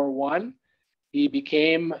World War I. He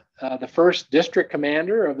became the first district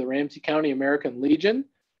commander of the Ramsey County American Legion,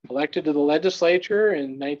 elected to the legislature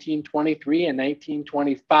in 1923 and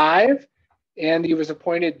 1925, and he was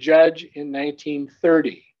appointed judge in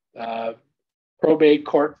 1930. Probate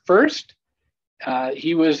court first.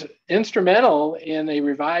 He was instrumental in a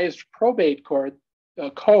revised probate court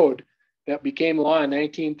code that became law in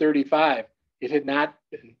 1935. It had not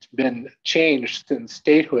been changed since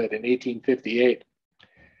statehood in 1858.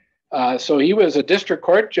 So he was a district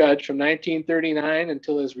court judge from 1939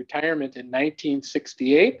 until his retirement in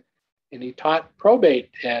 1968, and he taught probate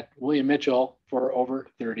at William Mitchell for over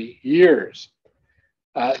 30 years.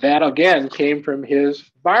 That again came from his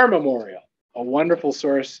bar memorial, a wonderful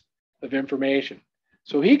source of information.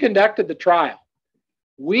 So he conducted the trial.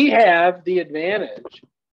 We have the advantage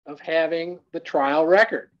of having the trial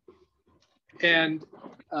record. And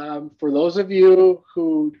for those of you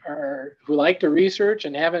who like to research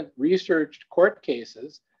and haven't researched court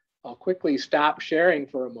cases, I'll quickly stop sharing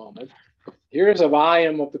for a moment. Here's a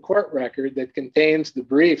volume of the court record that contains the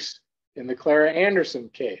briefs in the Clara Anderson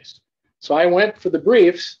case. So I went for the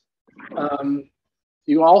briefs.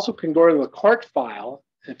 You also can go to the court file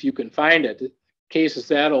if you can find it. Cases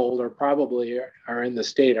that old are in the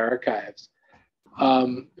state archives.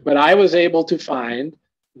 But I was able to find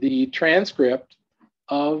the transcript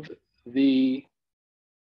of the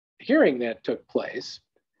hearing that took place.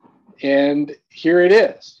 And here it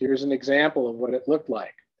is. Here's an example of what it looked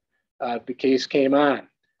like. The case came on.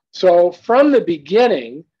 So from the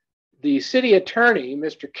beginning, the city attorney,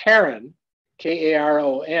 Mr. Caron,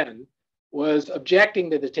 K-A-R-O-N, was objecting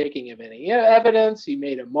to the taking of any evidence. He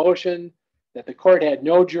made a motion that the court had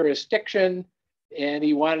no jurisdiction, and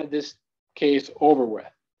he wanted this case over with.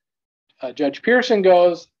 Judge Pearson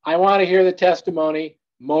goes, I want to hear the testimony,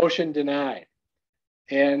 motion denied.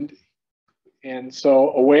 And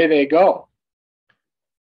so away they go.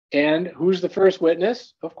 And who's the first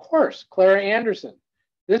witness? Of course, Clara Anderson.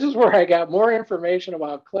 This is where I got more information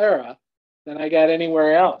about Clara than I got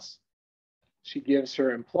anywhere else. She gives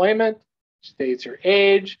her employment, states her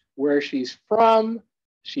age, where she's from.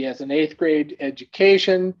 She has an 8th grade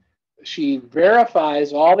education. She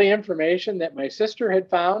verifies all the information that my sister had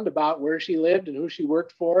found about where she lived and who she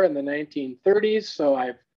worked for in the 1930s. So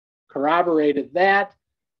I've corroborated that.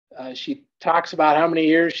 She talks about how many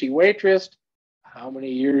years she waitressed, how many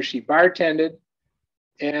years she bartended,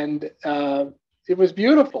 and it was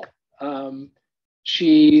beautiful.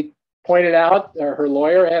 She pointed out, or her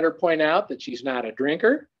lawyer had her point out, that she's not a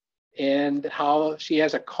drinker and how she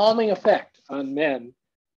has a calming effect on men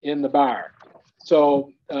in the bar.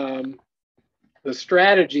 So the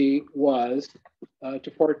strategy was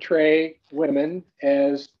to portray women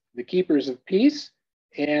as the keepers of peace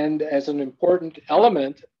and as an important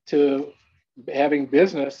element to having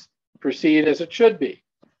business proceed as it should be.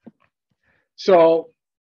 So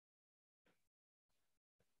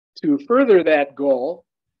to further that goal,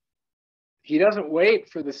 he doesn't wait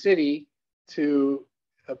for the city to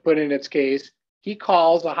put in its case. He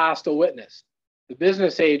calls a hostile witness, the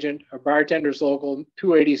business agent of Bartenders Local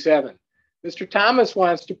 287. Mr. Thomas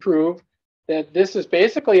wants to prove that this is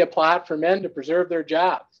basically a plot for men to preserve their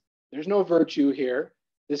jobs. There's no virtue here.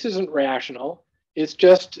 This isn't rational. It's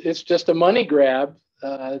just a money grab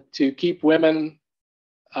to keep women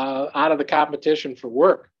out of the competition for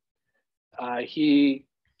work. He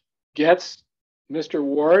gets Mr.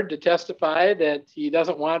 Ward to testify that he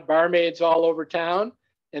doesn't want barmaids all over town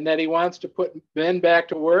and that he wants to put men back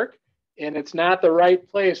to work, and it's not the right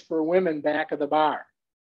place for women back at the bar.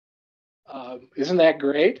 Isn't that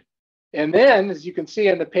great? And then, as you can see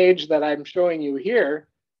on the page that I'm showing you here,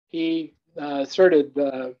 he decided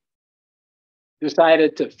to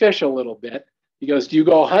fish a little bit. He goes, do you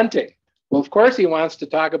go hunting? Well, of course he wants to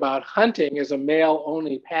talk about hunting as a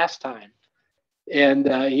male-only pastime. And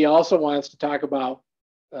he also wants to talk about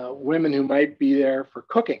women who might be there for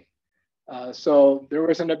cooking. So there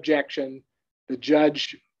was an objection. The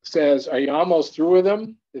judge says, are you almost through with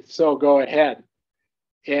them? If so, go ahead.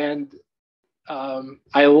 And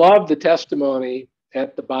I love the testimony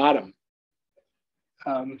at the bottom.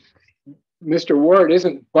 Mr. Ward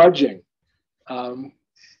isn't budging.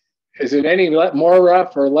 Is it any more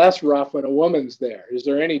rough or less rough when a woman's there? Is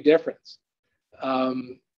there any difference?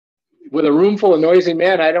 With a room full of noisy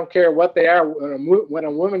men, I don't care what they are. When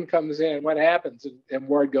a woman comes in, what happens? And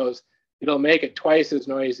Ward goes, it'll make it twice as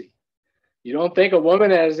noisy. You don't think a woman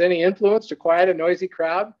has any influence to quiet a noisy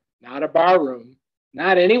crowd? Not a bar room.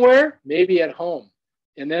 Not anywhere? Maybe at home.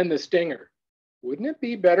 And then the stinger. Wouldn't it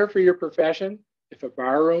be better for your profession if a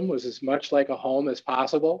bar room was as much like a home as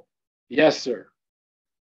possible? Yes, sir.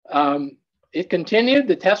 It continued.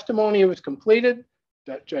 The testimony was completed.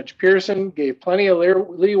 Judge Pearson gave plenty of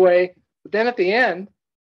leeway. But then at the end,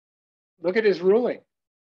 look at his ruling.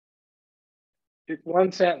 It's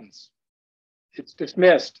one sentence. It's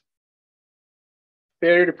dismissed.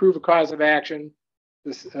 Failure to prove a cause of action.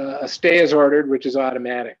 A stay is ordered, which is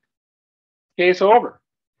automatic. Case over.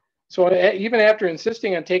 So even after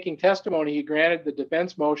insisting on taking testimony, he granted the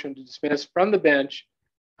defense motion to dismiss from the bench.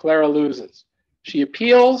 Clara loses. She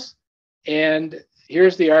appeals, and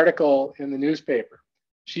here's the article in the newspaper.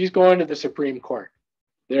 She's going to the Supreme Court.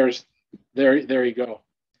 There you go.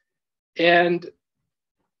 And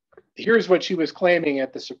here's what she was claiming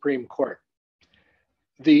at the Supreme Court.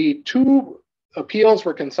 The two appeals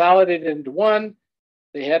were consolidated into one.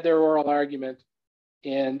 They had their oral argument,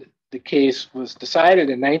 and the case was decided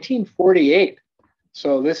in 1948.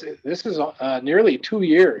 So this is nearly 2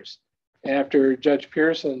 years after Judge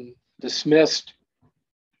Pearson dismissed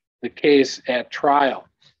the case at trial.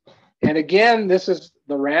 And again, this is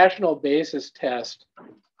the rational basis test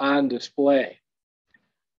on display.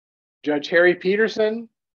 Judge Harry Peterson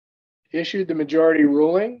issued the majority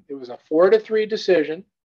ruling. It was a 4-3 decision.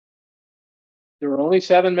 There were only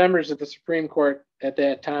 7 members of the Supreme Court at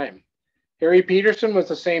that time. Harry Peterson was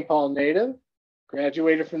a St. Paul native,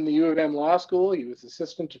 graduated from the U of M Law School. He was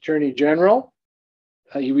Assistant Attorney General.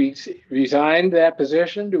 He resigned that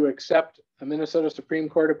position to accept a Minnesota Supreme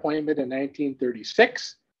Court appointment in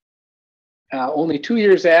 1936. Only 2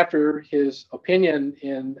 years after his opinion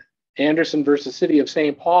in Anderson versus City of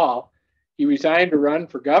St. Paul, he resigned to run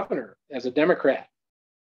for governor as a Democrat.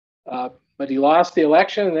 But he lost the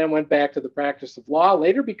election and then went back to the practice of law,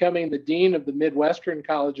 later becoming the dean of the Midwestern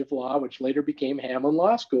College of Law, which later became Hamlin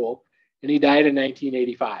Law School, and he died in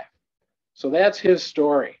 1985. So that's his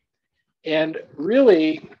story. And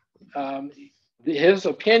really, his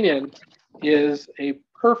opinion is a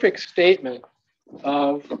perfect statement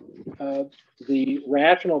of the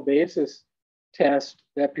rational basis test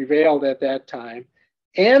that prevailed at that time,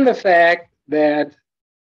 and the fact that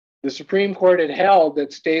the Supreme Court had held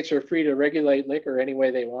that states are free to regulate liquor any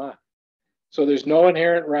way they want. So there's no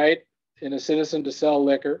inherent right in a citizen to sell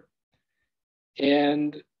liquor,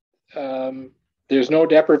 and there's no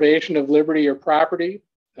deprivation of liberty or property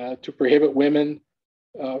to prohibit women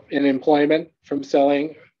in employment from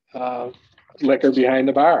selling liquor behind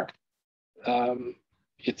the bar.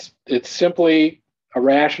 It's simply a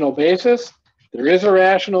rational basis. There is a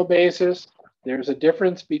rational basis. There's a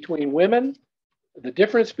difference between women. The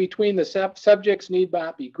difference between the subjects need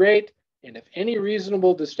not be great, and if any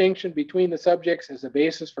reasonable distinction between the subjects as a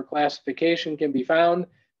basis for classification can be found,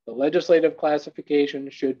 the legislative classification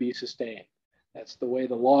should be sustained. That's the way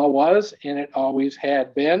the law was, and it always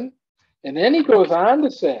had been. And then he goes on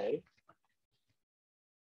to say,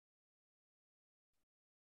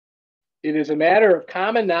 It is a matter of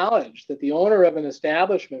common knowledge that the owner of an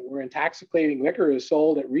establishment where intoxicating liquor is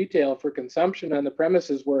sold at retail for consumption on the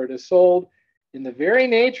premises where it is sold, in the very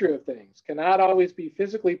nature of things, cannot always be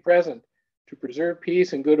physically present to preserve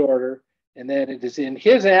peace and good order, and that it is in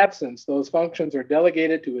his absence those functions are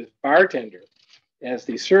delegated to his bartender as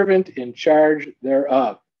the servant in charge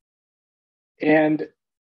thereof. And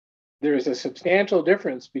there is a substantial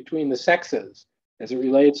difference between the sexes as it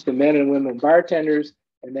relates to men and women bartenders,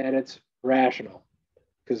 and that it's rational,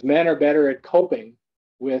 because men are better at coping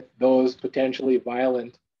with those potentially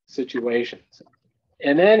violent situations.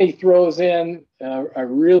 And then he throws in a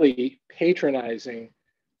really patronizing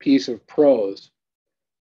piece of prose.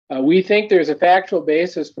 We think there's a factual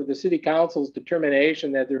basis for the city council's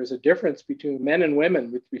determination that there is a difference between men and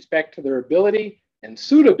women with respect to their ability and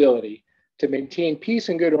suitability to maintain peace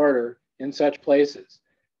and good order in such places.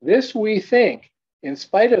 This, we think, in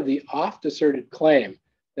spite of the oft-asserted claim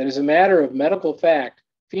that as a matter of medical fact,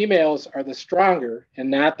 females are the stronger and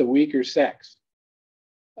not the weaker sex.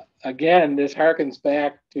 Again, this harkens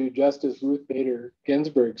back to Justice Ruth Bader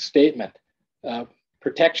Ginsburg's statement,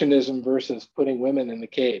 protectionism versus putting women in the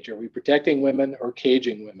cage. Are we protecting women or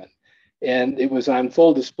caging women? And it was on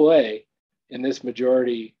full display in this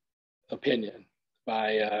majority opinion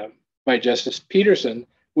by Justice Peterson,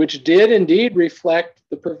 which did indeed reflect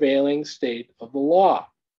the prevailing state of the law.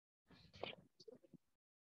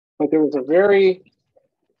 But there was a very,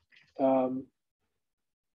 one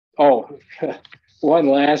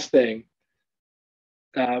last thing.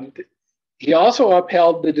 He also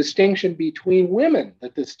upheld the distinction between women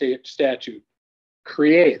that the state statute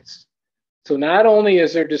creates. So not only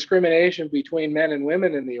is there discrimination between men and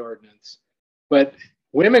women in the ordinance, but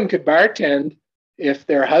women could bartend if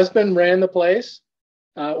their husband ran the place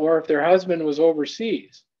or if their husband was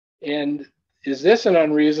overseas. And is this an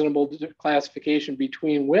unreasonable classification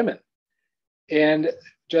between women? And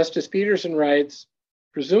Justice Peterson writes,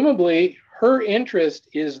 presumably her interest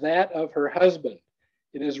is that of her husband.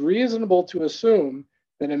 It is reasonable to assume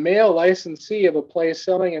that a male licensee of a place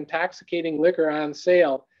selling intoxicating liquor on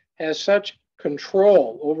sale has such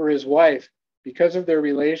control over his wife because of their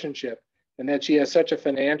relationship, and that she has such a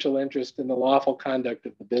financial interest in the lawful conduct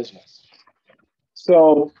of the business.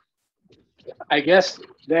 So I guess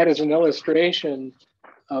that is an illustration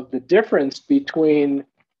of the difference between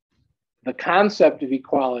the concept of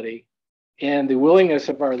equality and the willingness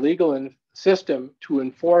of our legal system to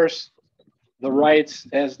enforce the rights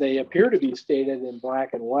as they appear to be stated in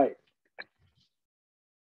black and white.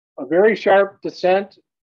 A very sharp dissent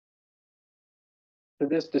to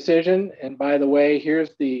this decision, and by the way,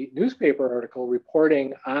 here's the newspaper article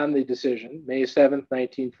reporting on the decision, May 7th,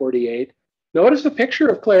 1948. Notice the picture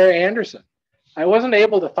of Clara Anderson. I wasn't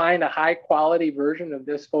able to find a high quality version of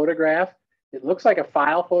this photograph. It looks like a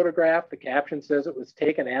file photograph. The caption says it was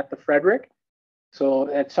taken at the Frederick.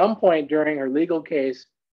 So at some point during her legal case,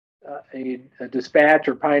 a Dispatch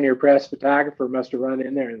or Pioneer Press photographer must have run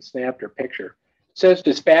in there and snapped her picture. It says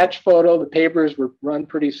Dispatch photo. The papers were run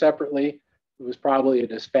pretty separately. It was probably a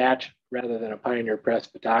Dispatch rather than a Pioneer Press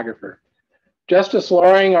photographer. Justice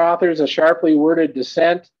Loring authors a sharply worded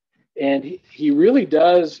dissent, and he really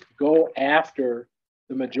does go after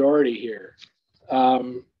the majority here.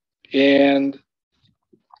 And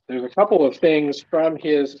there's a couple of things from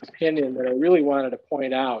his opinion that I really wanted to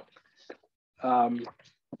point out,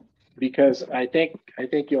 because I think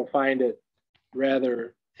you'll find it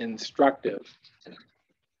rather instructive.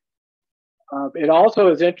 It also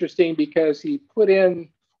is interesting because he put in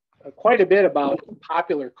quite a bit about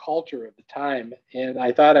popular culture at the time, and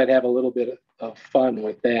I thought I'd have a little bit of fun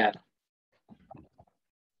with that.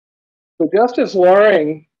 So Justice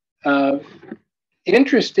Loring,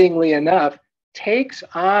 interestingly enough, takes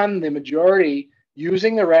on the majority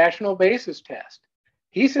using the rational basis test.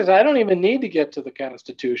 He says, I don't even need to get to the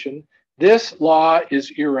Constitution. This law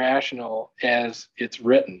is irrational as it's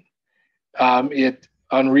written. It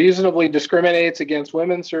unreasonably discriminates against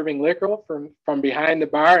women serving liquor from behind the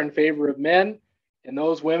bar in favor of men and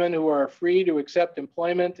those women who are free to accept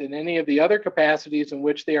employment in any of the other capacities in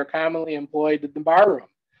which they are commonly employed in the bar room.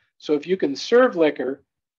 So if you can serve liquor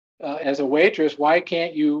as a waitress, why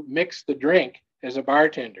can't you mix the drink as a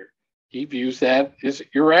bartender? He views that as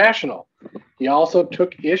irrational. He also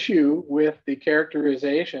took issue with the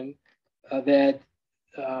characterization that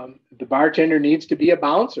the bartender needs to be a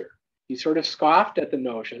bouncer. He sort of scoffed at the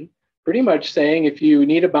notion, pretty much saying, if you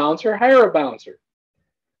need a bouncer, hire a bouncer.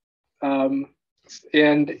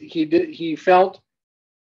 And he felt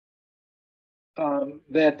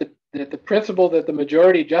that the principle that the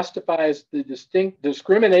majority justifies the distinct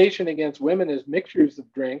discrimination against women as mixtures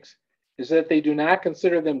of drinks is that they do not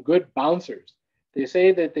consider them good bouncers. They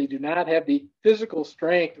say that they do not have the physical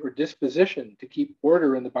strength or disposition to keep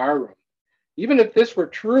order in the barroom. Even if this were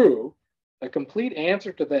true, a complete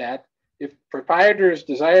answer to that, if proprietors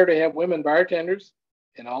desire to have women bartenders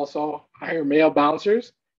and also hire male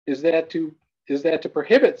bouncers, is that to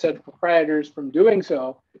prohibit such proprietors from doing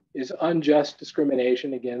so is unjust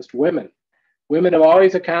discrimination against women. Women have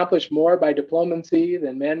always accomplished more by diplomacy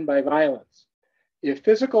than men by violence. If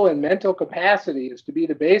physical and mental capacity is to be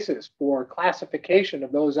the basis for classification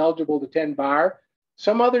of those eligible to tend bar,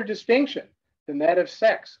 some other distinction than that of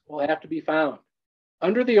sex will have to be found.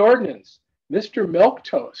 Under the ordinance, Mr.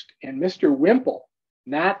 Milquetoast and Mr. Wimple,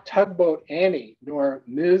 not Tugboat Annie, nor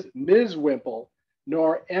Ms. Wimple,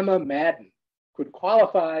 nor Emma Madden, could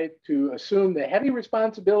qualify to assume the heavy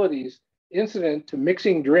responsibilities incident to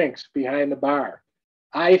mixing drinks behind the bar.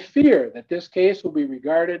 I fear that this case will be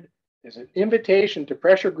regarded as an invitation to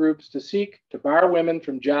pressure groups to seek to bar women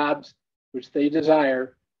from jobs which they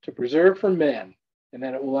desire to preserve for men, and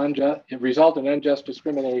that it will result in unjust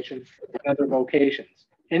discrimination in other vocations.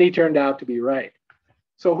 And he turned out to be right.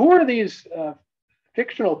 So who are these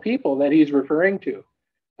fictional people that he's referring to?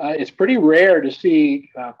 It's pretty rare to see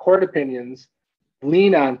court opinions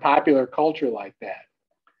lean on popular culture like that.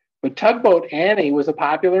 But Tugboat Annie was a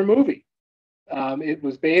popular movie. It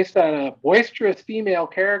was based on a boisterous female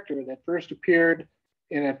character that first appeared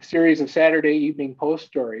in a series of Saturday Evening Post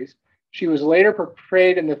stories. She was later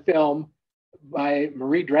portrayed in the film by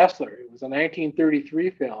Marie Dressler. It was a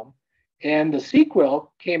 1933 film. And the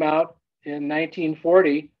sequel came out in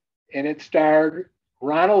 1940, and it starred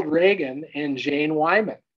Ronald Reagan and Jane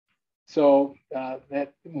Wyman. So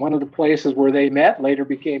that one of the places where they met later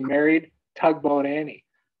became married, Tugboat Annie.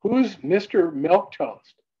 Who's Mr.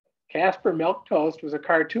 Milquetoast? Casper Milquetoast was a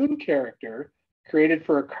cartoon character created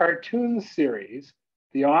for a cartoon series.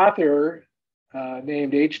 The author,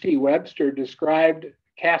 named H.T. Webster, described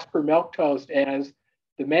Casper Milquetoast as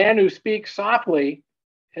the man who speaks softly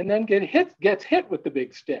and then gets hit with the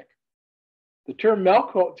big stick. The term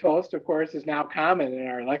Milquetoast, of course, is now common in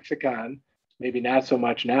our lexicon, maybe not so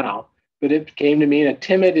much now, but it came to mean a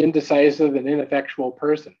timid, indecisive, and ineffectual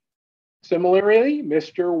person. Similarly,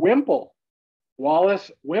 Mr. Wimple.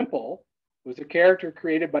 Wallace Wimple was a character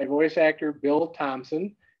created by voice actor Bill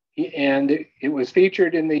Thompson, and it was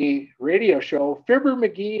featured in the radio show Fibber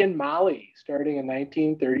McGee and Molly, starting in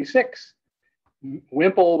 1936.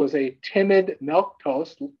 Wimple was a timid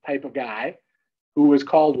milquetoast type of guy who was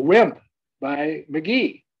called Wimp by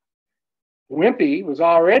McGee. Wimpy was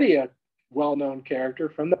already a well-known character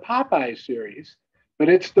from the Popeye series, but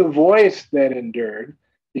it's the voice that endured,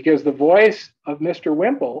 because the voice of Mr.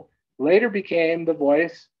 Wimple later became the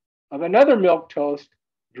voice of another milquetoast,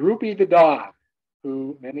 Droopy the dog,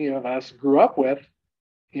 who many of us grew up with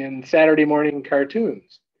in Saturday morning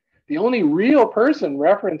cartoons. The only real person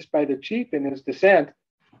referenced by the chief in his dissent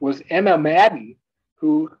was Emma Madden,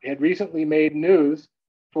 who had recently made news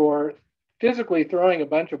for physically throwing a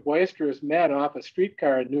bunch of boisterous men off a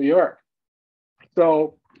streetcar in New York.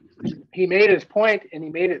 So he made his point, and he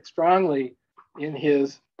made it strongly in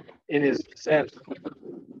his dissent.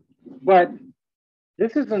 But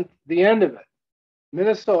this isn't the end of it.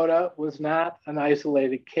 Minnesota was not an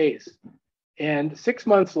isolated case. And 6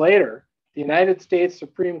 months later, the United States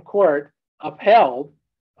Supreme Court upheld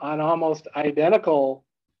on almost identical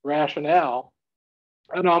rationale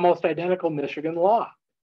an almost identical Michigan law.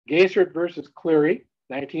 Gaisert versus Cleary,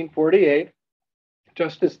 1948,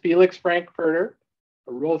 Justice Felix Frankfurter,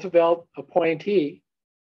 a Roosevelt appointee,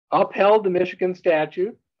 upheld the Michigan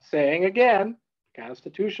statute, saying again, the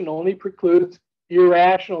Constitution only precludes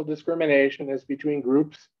irrational discrimination as between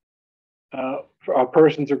groups of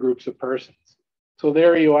persons or groups of persons. So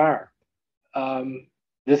there you are.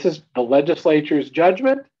 This is the legislature's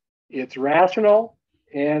judgment. It's rational,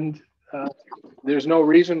 and there's no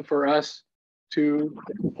reason for us to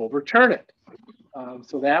overturn it.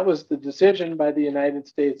 So that was the decision by the United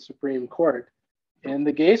States Supreme Court in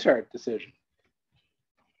the Gaisert decision.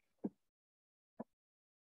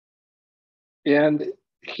 And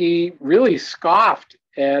he really scoffed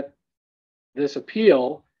at this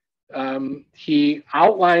appeal. He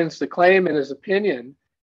outlines the claim in his opinion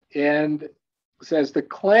and says the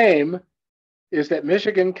claim is that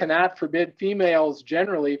Michigan cannot forbid females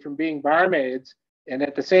generally from being barmaids and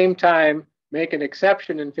at the same time make an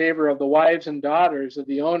exception in favor of the wives and daughters of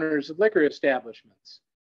the owners of liquor establishments.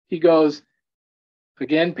 He goes,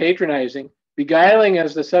 again patronizing, beguiling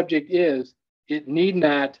as the subject is, it need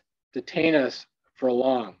not detain us for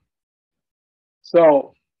long.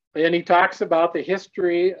 So, and he talks about the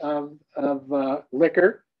history of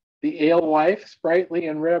liquor the alewife, sprightly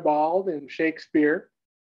and ribald in Shakespeare,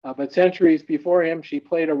 but centuries before him, she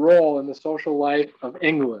played a role in the social life of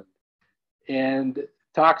England, and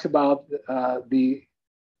talks about the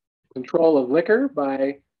control of liquor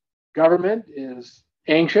by government is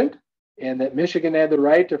ancient, and that Michigan had the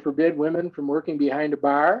right to forbid women from working behind a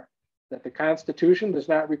bar, that the Constitution does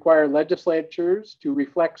not require legislatures to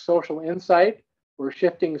reflect social insight or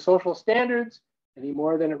shifting social standards any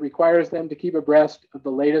more than it requires them to keep abreast of the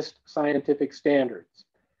latest scientific standards.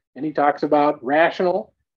 And he talks about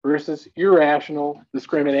rational versus irrational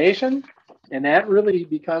discrimination, and that really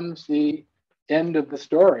becomes the end of the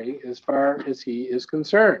story as far as he is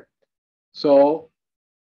concerned. So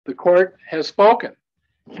the court has spoken,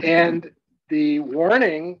 and the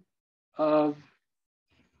warning of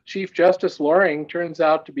Chief Justice Loring turns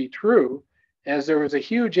out to be true, as there was a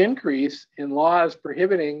huge increase in laws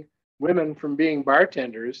prohibiting women from being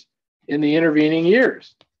bartenders in the intervening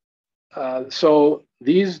years. So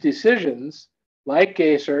these decisions, like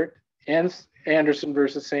Gaysert and Anderson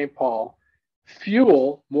versus St. Paul,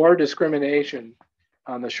 fuel more discrimination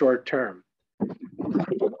on the short term.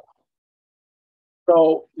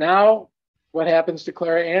 So now what happens to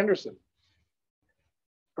Clara Anderson?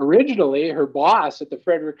 Originally, her boss at the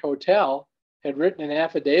Frederick Hotel had written an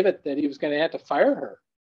affidavit that he was going to have to fire her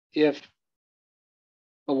if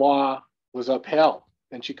the law was upheld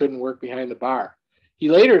and she couldn't work behind the bar. He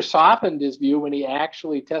later softened his view when he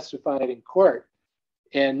actually testified in court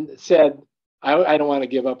and said, I don't want to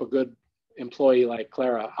give up a good employee like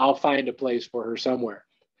Clara. I'll find a place for her somewhere.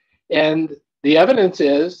 And the evidence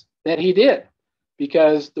is that he did,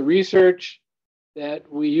 because the research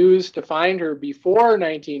that we used to find her before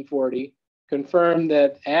 1940 confirmed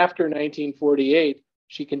that after 1948,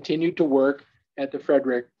 she continued to work at the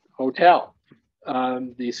Frederick Hotel.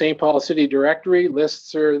 The St. Paul City Directory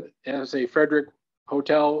lists her as a Frederick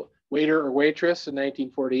Hotel waiter or waitress in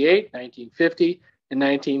 1948, 1950, and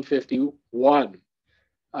 1951.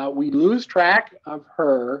 We lose track of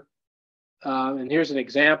her, and here's an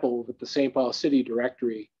example of what the St. Paul City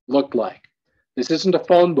Directory looked like. This isn't a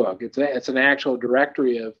phone book. It's an actual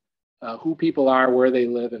directory of who people are, where they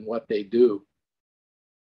live, and what they do.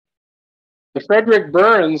 The Frederick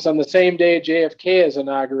burns on the same day JFK is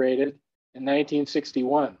inaugurated in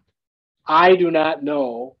 1961. I do not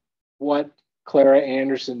know what Clara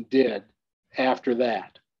Anderson did after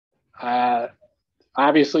that.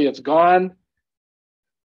 Obviously, it's gone.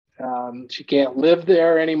 She can't live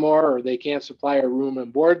there anymore, or they can't supply a room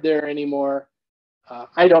and board there anymore.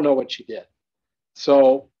 I don't know what she did.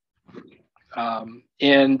 So,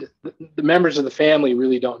 and the members of the family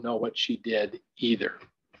really don't know what she did either.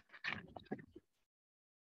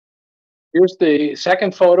 Here's the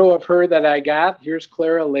second photo of her that I got. Here's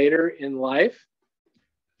Clara later in life.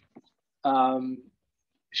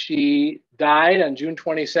 She died on June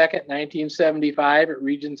 22nd, 1975 at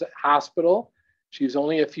Regents Hospital. She was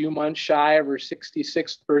only a few months shy of her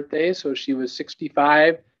 66th birthday, so she was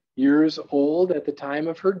 65 years old at the time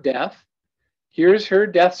of her death. Here's her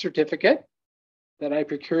death certificate that I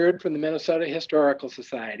procured from the Minnesota Historical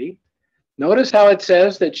Society. Notice how it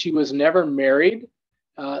says that she was never married.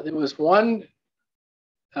 There was one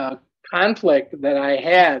conflict that I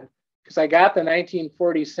had because I got the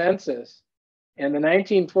 1940 census, and the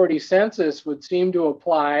 1940 census would seem to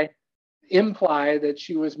imply that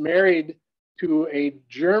she was married to a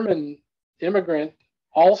German immigrant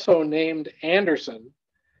also named Anderson,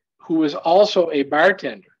 who was also a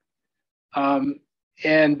bartender.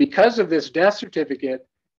 And because of this death certificate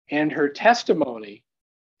and her testimony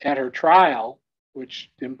at her trial,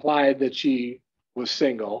 which implied that she was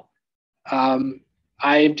single,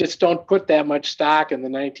 I just don't put that much stock in the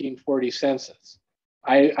 1940 census.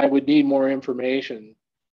 I would need more information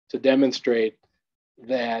to demonstrate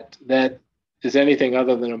that that is anything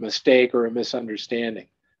other than a mistake or a misunderstanding,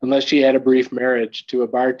 unless she had a brief marriage to a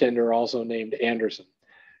bartender also named Anderson.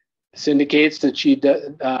 This indicates that she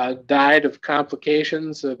died of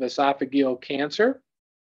complications of esophageal cancer.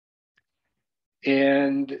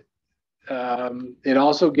 And it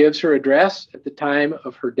also gives her address at the time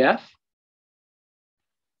of her death.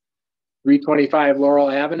 325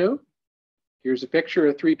 Laurel Avenue. Here's a picture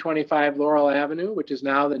of 325 Laurel Avenue, which is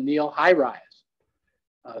now the Neal High Rise.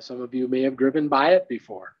 Some of you may have driven by it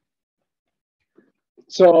before.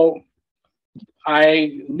 So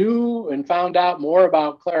I knew and found out more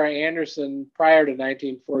about Clara Anderson prior to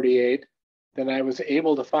 1948 than I was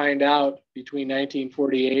able to find out between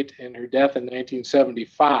 1948 and her death in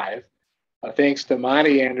 1975. Thanks to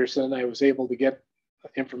Monty Anderson, I was able to get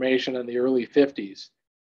information on the early 50s.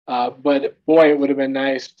 But boy, it would have been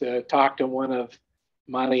nice to talk to one of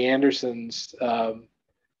Monty Anderson's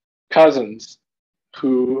cousins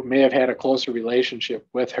who may have had a closer relationship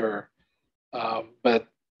with her, but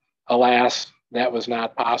alas, that was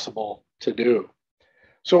not possible to do.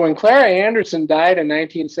 So when Clara Anderson died in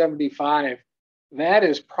 1975, that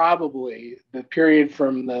is probably the period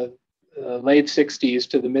from the late 60s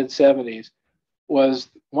to the mid 70s was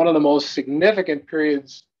one of the most significant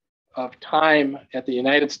periods of time at the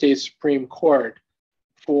United States Supreme Court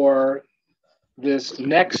for this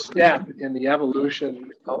next step in the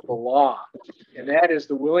evolution of the law. And that is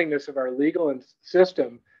the willingness of our legal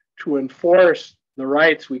system to enforce the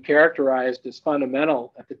rights we characterized as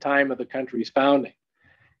fundamental at the time of the country's founding.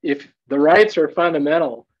 If the rights are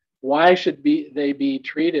fundamental, why should they be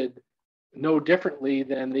treated no differently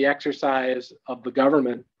than the exercise of the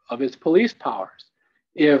government of its police powers?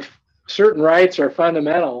 If certain rights are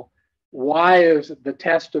fundamental, why is the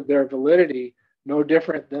test of their validity no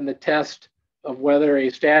different than the test of whether a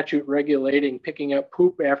statute regulating picking up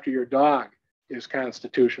poop after your dog is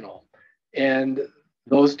constitutional? And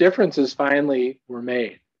those differences finally were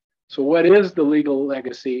made. So what is the legal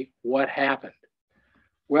legacy? What happened?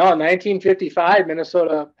 Well, in 1955,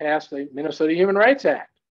 Minnesota passed the Minnesota Human Rights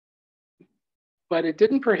Act, but it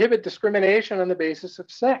didn't prohibit discrimination on the basis of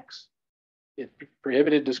sex. It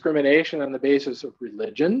prohibited discrimination on the basis of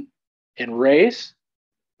religion and race,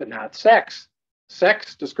 but not sex.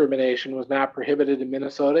 Sex discrimination was not prohibited in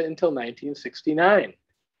Minnesota until 1969.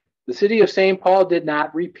 The city of St. Paul did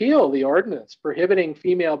not repeal the ordinance prohibiting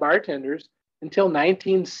female bartenders until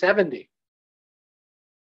 1970.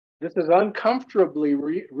 This is uncomfortably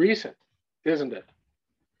recent, isn't it?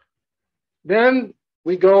 Then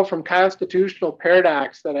we go from constitutional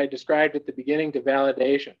paradox that I described at the beginning to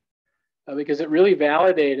validation, because it really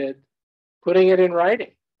validated putting it in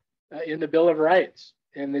writing in the Bill of Rights.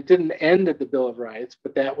 And it didn't end at the Bill of Rights,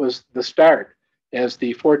 but that was the start, as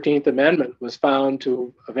the 14th Amendment was found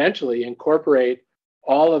to eventually incorporate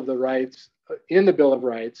all of the rights in the Bill of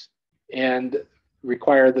Rights and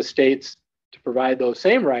require the states to provide those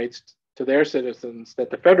same rights to their citizens that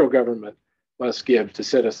the federal government must give to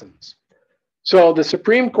citizens. So the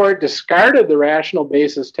Supreme Court discarded the rational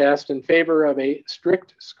basis test in favor of a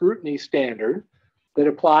strict scrutiny standard that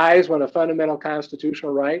applies when a fundamental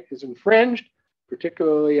constitutional right is infringed,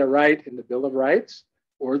 particularly a right in the Bill of Rights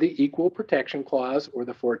or the Equal Protection Clause or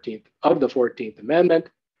the 14th Amendment,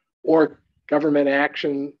 or government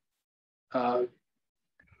action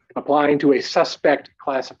applying to a suspect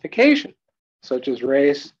classification, such as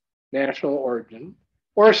race, national origin,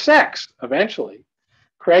 or sex, eventually.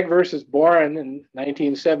 Craig versus Boren in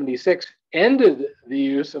 1976 ended the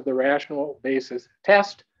use of the rational basis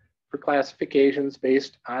test for classifications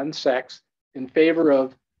based on sex in favor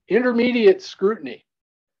of intermediate scrutiny.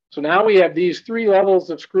 So now we have these three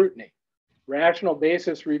levels of scrutiny. Rational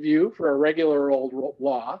basis review for a regular old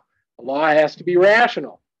law. A law has to be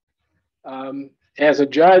rational. As a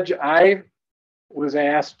judge, I was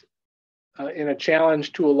asked in a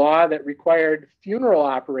challenge to a law that required funeral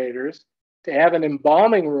operators to have an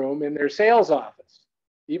embalming room in their sales office.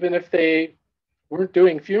 Even if they weren't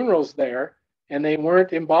doing funerals there and they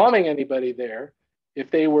weren't embalming anybody there, if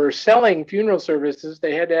they were selling funeral services,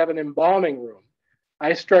 they had to have an embalming room.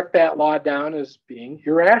 I struck that law down as being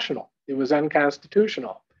irrational. It was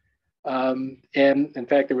unconstitutional. And in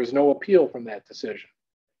fact, there was no appeal from that decision.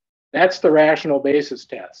 That's the rational basis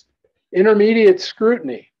test. Intermediate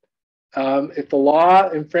scrutiny. If the law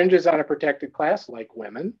infringes on a protected class like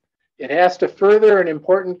women, it has to further an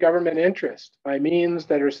important government interest by means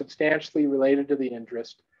that are substantially related to the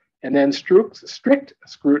interest, and then strict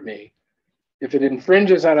scrutiny. If it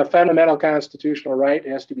infringes on a fundamental constitutional right, it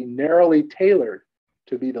has to be narrowly tailored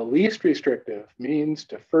to be the least restrictive means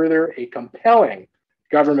to further a compelling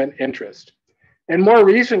government interest. And more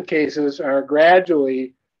recent cases are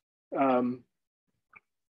gradually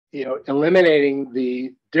eliminating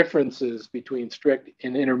the differences between strict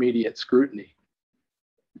and intermediate scrutiny.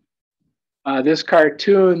 This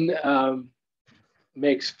cartoon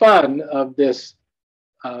makes fun of this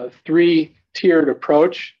three-tiered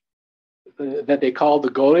approach that they call the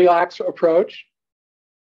Goldilocks approach.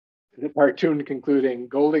 The cartoon concluding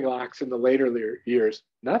Goldilocks in the later years,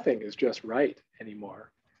 nothing is just right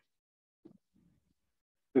anymore.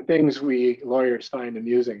 The things we lawyers find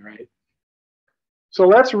amusing, right? So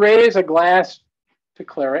let's raise a glass to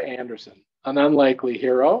Clara Anderson, an unlikely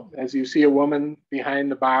hero, as you see a woman behind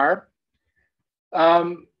the bar.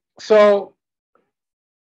 So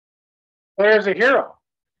Clara's a hero.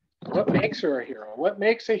 What makes her a hero? What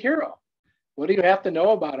makes a hero? What do you have to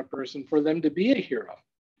know about a person for them to be a hero?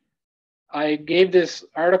 I gave this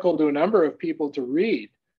article to a number of people to read,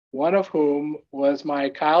 one of whom was my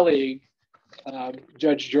colleague,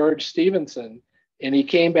 Judge George Stevenson, and he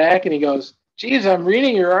came back and he goes, geez, I'm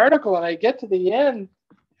reading your article and I get to the end.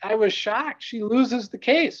 I was shocked. She loses the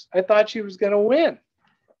case. I thought she was going to win.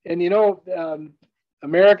 And you know,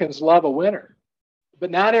 Americans love a winner,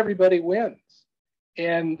 but not everybody wins.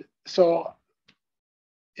 And so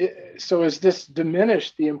has this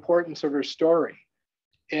diminished the importance of her story?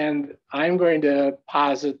 And I'm going to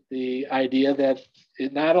posit the idea that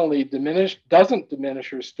it not only doesn't diminish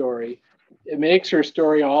her story, it makes her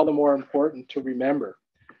story all the more important to remember.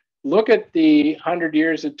 Look at the 100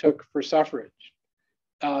 years it took for suffrage.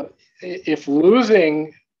 If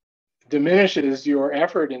losing diminishes your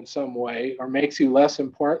effort in some way or makes you less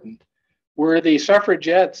important, were the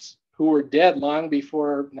suffragettes who were dead long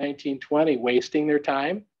before 1920 wasting their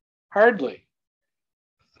time? Hardly.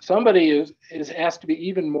 Somebody has to be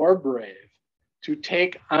even more brave to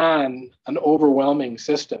take on an overwhelming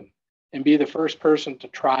system and be the first person to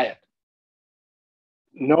try it,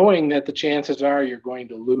 knowing that the chances are you're going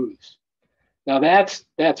to lose. Now that's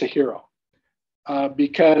a hero,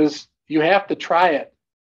 because you have to try it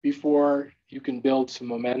before you can build some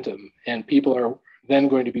momentum, and people are then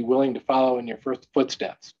going to be willing to follow in your first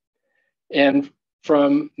footsteps. And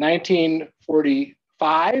from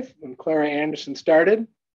 1945, when Clara Anderson started,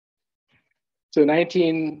 to the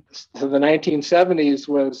 1970s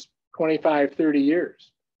was 25, 30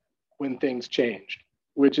 years when things changed,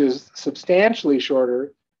 which is substantially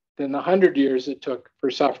shorter than the 100 years it took for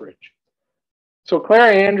suffrage. So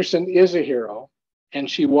Clara Anderson is a hero, and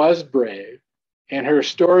she was brave, and her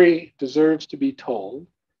story deserves to be told.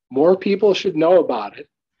 More people should know about it.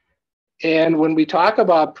 And when we talk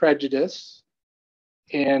about prejudice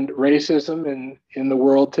and racism in the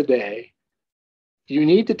world today, you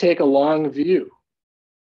need to take a long view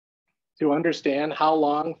to understand how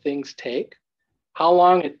long things take, how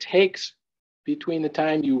long it takes between the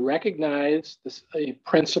time you recognize a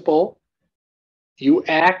principle, you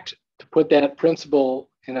act to put that principle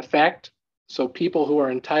in effect so people who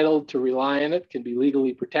are entitled to rely on it can be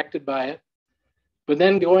legally protected by it, but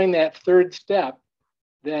then going that third step,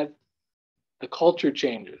 that the culture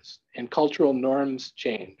changes and cultural norms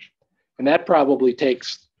change. And that probably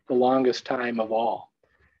takes the longest time of all.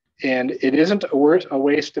 And it isn't a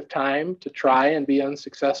waste of time to try and be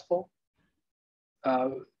unsuccessful,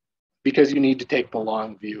 because you need to take the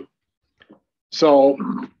long view. So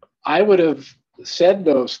I would have said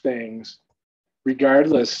those things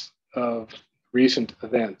regardless of recent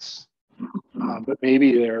events, but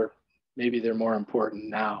maybe they're more important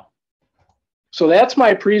now. So that's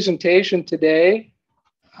my presentation today.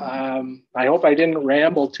 I hope I didn't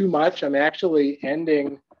ramble too much. I'm actually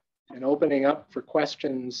ending and opening up for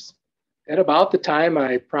questions at about the time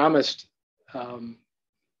I promised the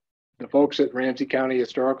folks at Ramsey County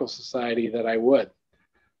Historical Society that I would.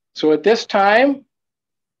 So at this time,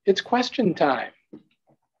 it's question time.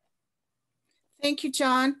 Thank you,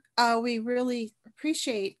 John. We really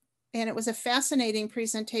appreciate, and it was a fascinating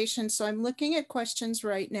presentation. So I'm looking at questions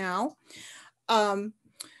right now.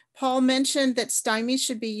 Paul mentioned that stymie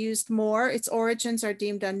should be used more. Its origins are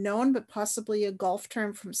deemed unknown, but possibly a Gulf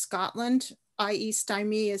term from Scotland, i.e.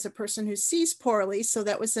 stymie is a person who sees poorly. So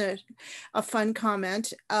that was a fun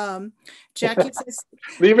comment. Jackie says-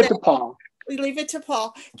 Leave it to Paul. We leave it to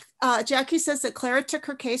Paul. Jackie says that Clara took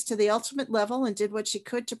her case to the ultimate level and did what she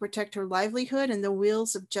could to protect her livelihood, and the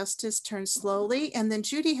wheels of justice turned slowly. And then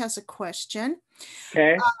Judy has a question.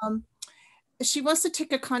 Okay. She wants to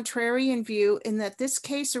take a contrarian view in that this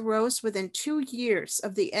case arose within 2 years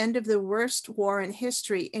of the end of the worst war in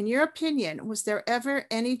history. In your opinion, was there ever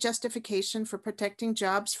any justification for protecting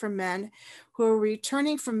jobs for men who were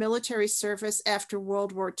returning from military service after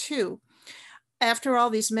World War II? After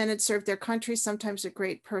all, these men had served their country, sometimes at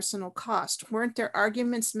great personal cost. Weren't there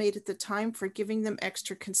arguments made at the time for giving them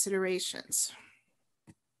extra considerations?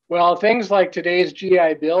 Well, things like today's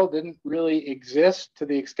GI Bill didn't really exist. To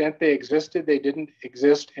the extent they existed, they didn't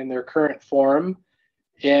exist in their current form.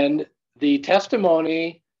 And the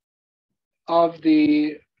testimony of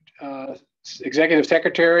the executive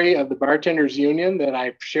secretary of the Bartenders Union that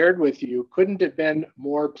I shared with you couldn't have been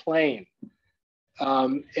more plain.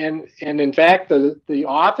 And in fact, the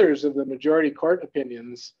authors of the majority court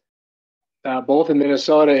opinions, both in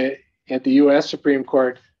Minnesota at the US Supreme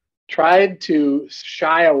Court, tried to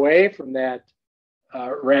shy away from that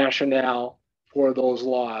rationale for those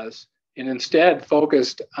laws and instead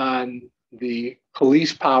focused on the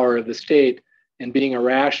police power of the state and being a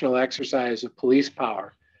rational exercise of police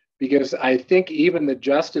power. Because I think even the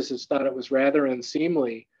justices thought it was rather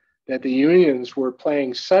unseemly that the unions were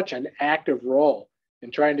playing such an active role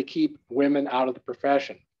in trying to keep women out of the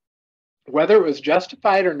profession. Whether it was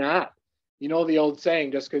justified or not, You know the old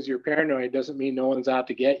saying, just because you're paranoid doesn't mean no one's out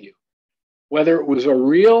to get you. Whether it was a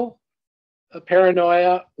real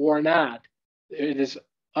paranoia or not, it is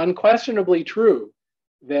unquestionably true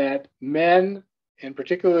that men, and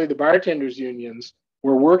particularly the bartenders unions,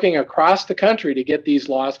 were working across the country to get these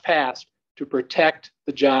laws passed to protect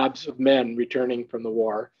the jobs of men returning from the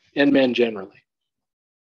war and men generally.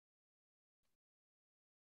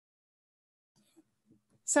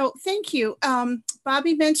 So thank you.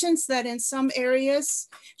 Bobby mentions that in some areas,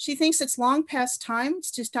 she thinks it's long past time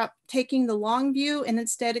to stop taking the long view and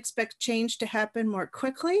instead expect change to happen more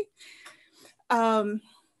quickly. There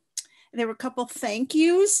were a couple thank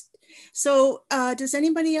yous. So does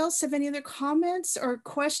anybody else have any other comments or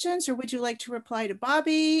questions, or would you like to reply to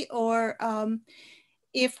Bobby? Or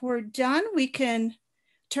if we're done, we can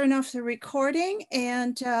turn off the recording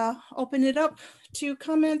and open it up to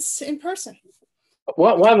comments in person.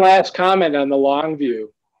 One last comment on the long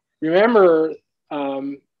view. Remember,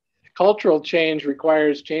 cultural change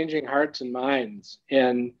requires changing hearts and minds,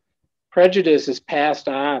 and prejudice is passed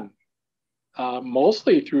on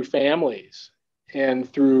mostly through families and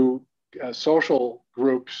through social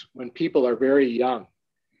groups when people are very young.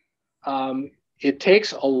 It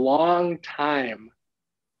takes a long time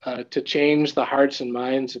to change the hearts and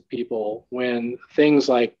minds of people when things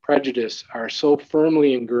like prejudice are so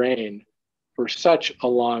firmly ingrained for such a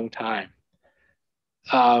long time.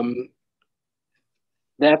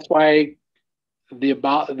 That's why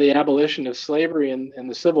the abolition of slavery and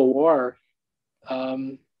the Civil War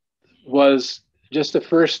was just the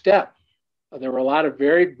first step. There were a lot of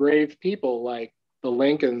very brave people like the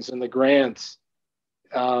Lincolns and the Grants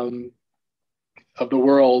of the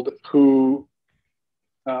world who,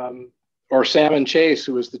 or Salmon Chase,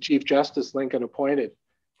 who was the Chief Justice Lincoln appointed,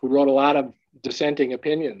 who wrote a lot of dissenting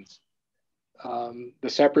opinions. The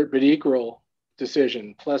separate but equal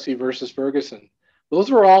decision, Plessy versus Ferguson.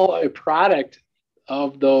 Those were all a product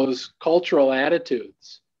of those cultural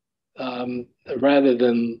attitudes rather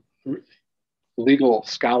than legal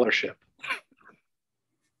scholarship.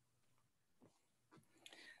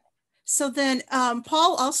 So then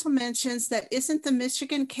Paul also mentions that isn't the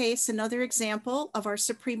Michigan case another example of our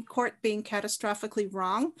Supreme Court being catastrophically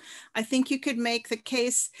wrong? I think you could make the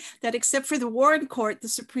case that except for the Warren Court, the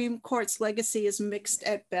Supreme Court's legacy is mixed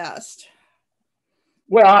at best.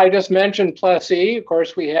 Well, I just mentioned Plessy. Of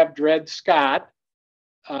course, we have Dred Scott.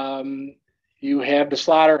 You have the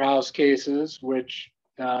slaughterhouse cases, which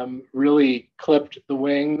really clipped the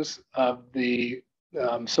wings of the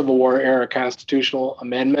Civil War era constitutional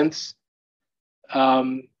amendments.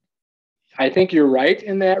 I think you're right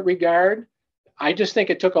in that regard. I just think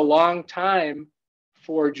it took a long time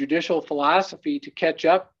for judicial philosophy to catch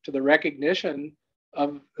up to the recognition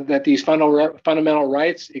of that these fundamental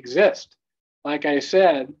rights exist. Like I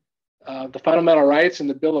said, the fundamental rights in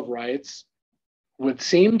the Bill of Rights would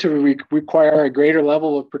seem to require a greater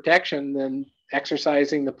level of protection than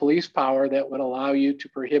exercising the police power that would allow you to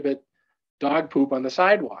prohibit dog poop on the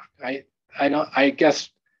sidewalk. I guess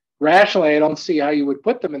rationally, I don't see how you would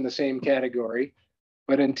put them in the same category,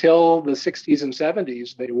 but until the 60s and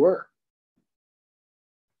 70s, they were.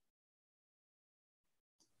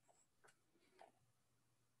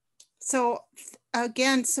 So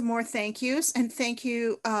again, some more thank yous, and thank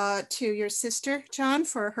you to your sister, John,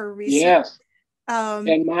 for her research. Yes,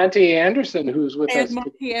 and Monty Anderson, who's with us. And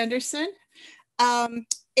Monty Anderson.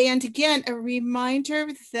 And again, a reminder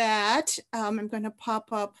that I'm going to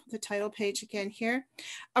pop up the title page again here.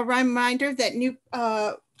 A reminder that new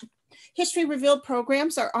History Revealed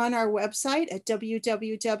programs are on our website at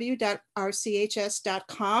www.rchs.com.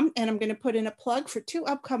 And I'm going to put in a plug for 2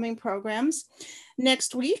 upcoming programs.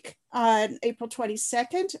 Next week, on April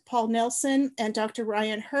 22nd, Paul Nelson and Dr.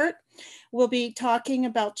 Ryan Hurt will be talking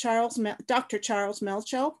about Dr. Charles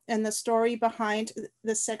Melchior and the story behind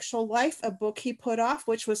The Sexual Life, a book he put off,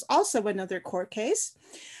 which was also another court case.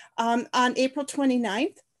 On April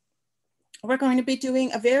 29th, we're going to be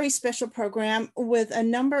doing a very special program with a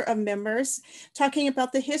number of members talking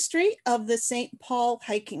about the history of the St. Paul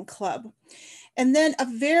Hiking Club. And then a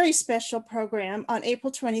very special program on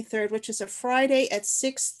April 23rd, which is a Friday at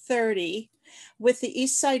 6:30 with the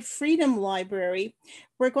Eastside Freedom Library.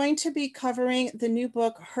 We're going to be covering the new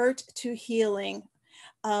book, Hurt to Healing,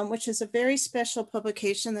 which is a very special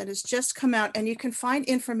publication that has just come out. And you can find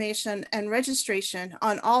information and registration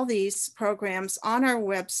on all these programs on our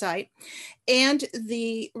website. And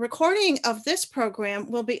the recording of this program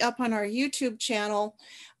will be up on our YouTube channel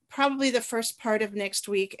probably the first part of next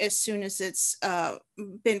week as soon as it's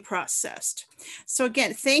been processed. So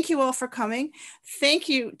again, thank you all for coming. Thank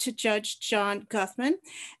you to Judge John Guthmann.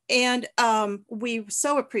 And we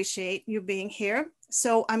so appreciate you being here.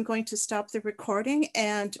 So I'm going to stop the recording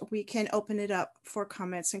and we can open it up for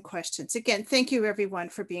comments and questions. Again, thank you everyone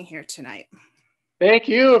for being here tonight. Thank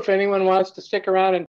you. If anyone wants to stick around and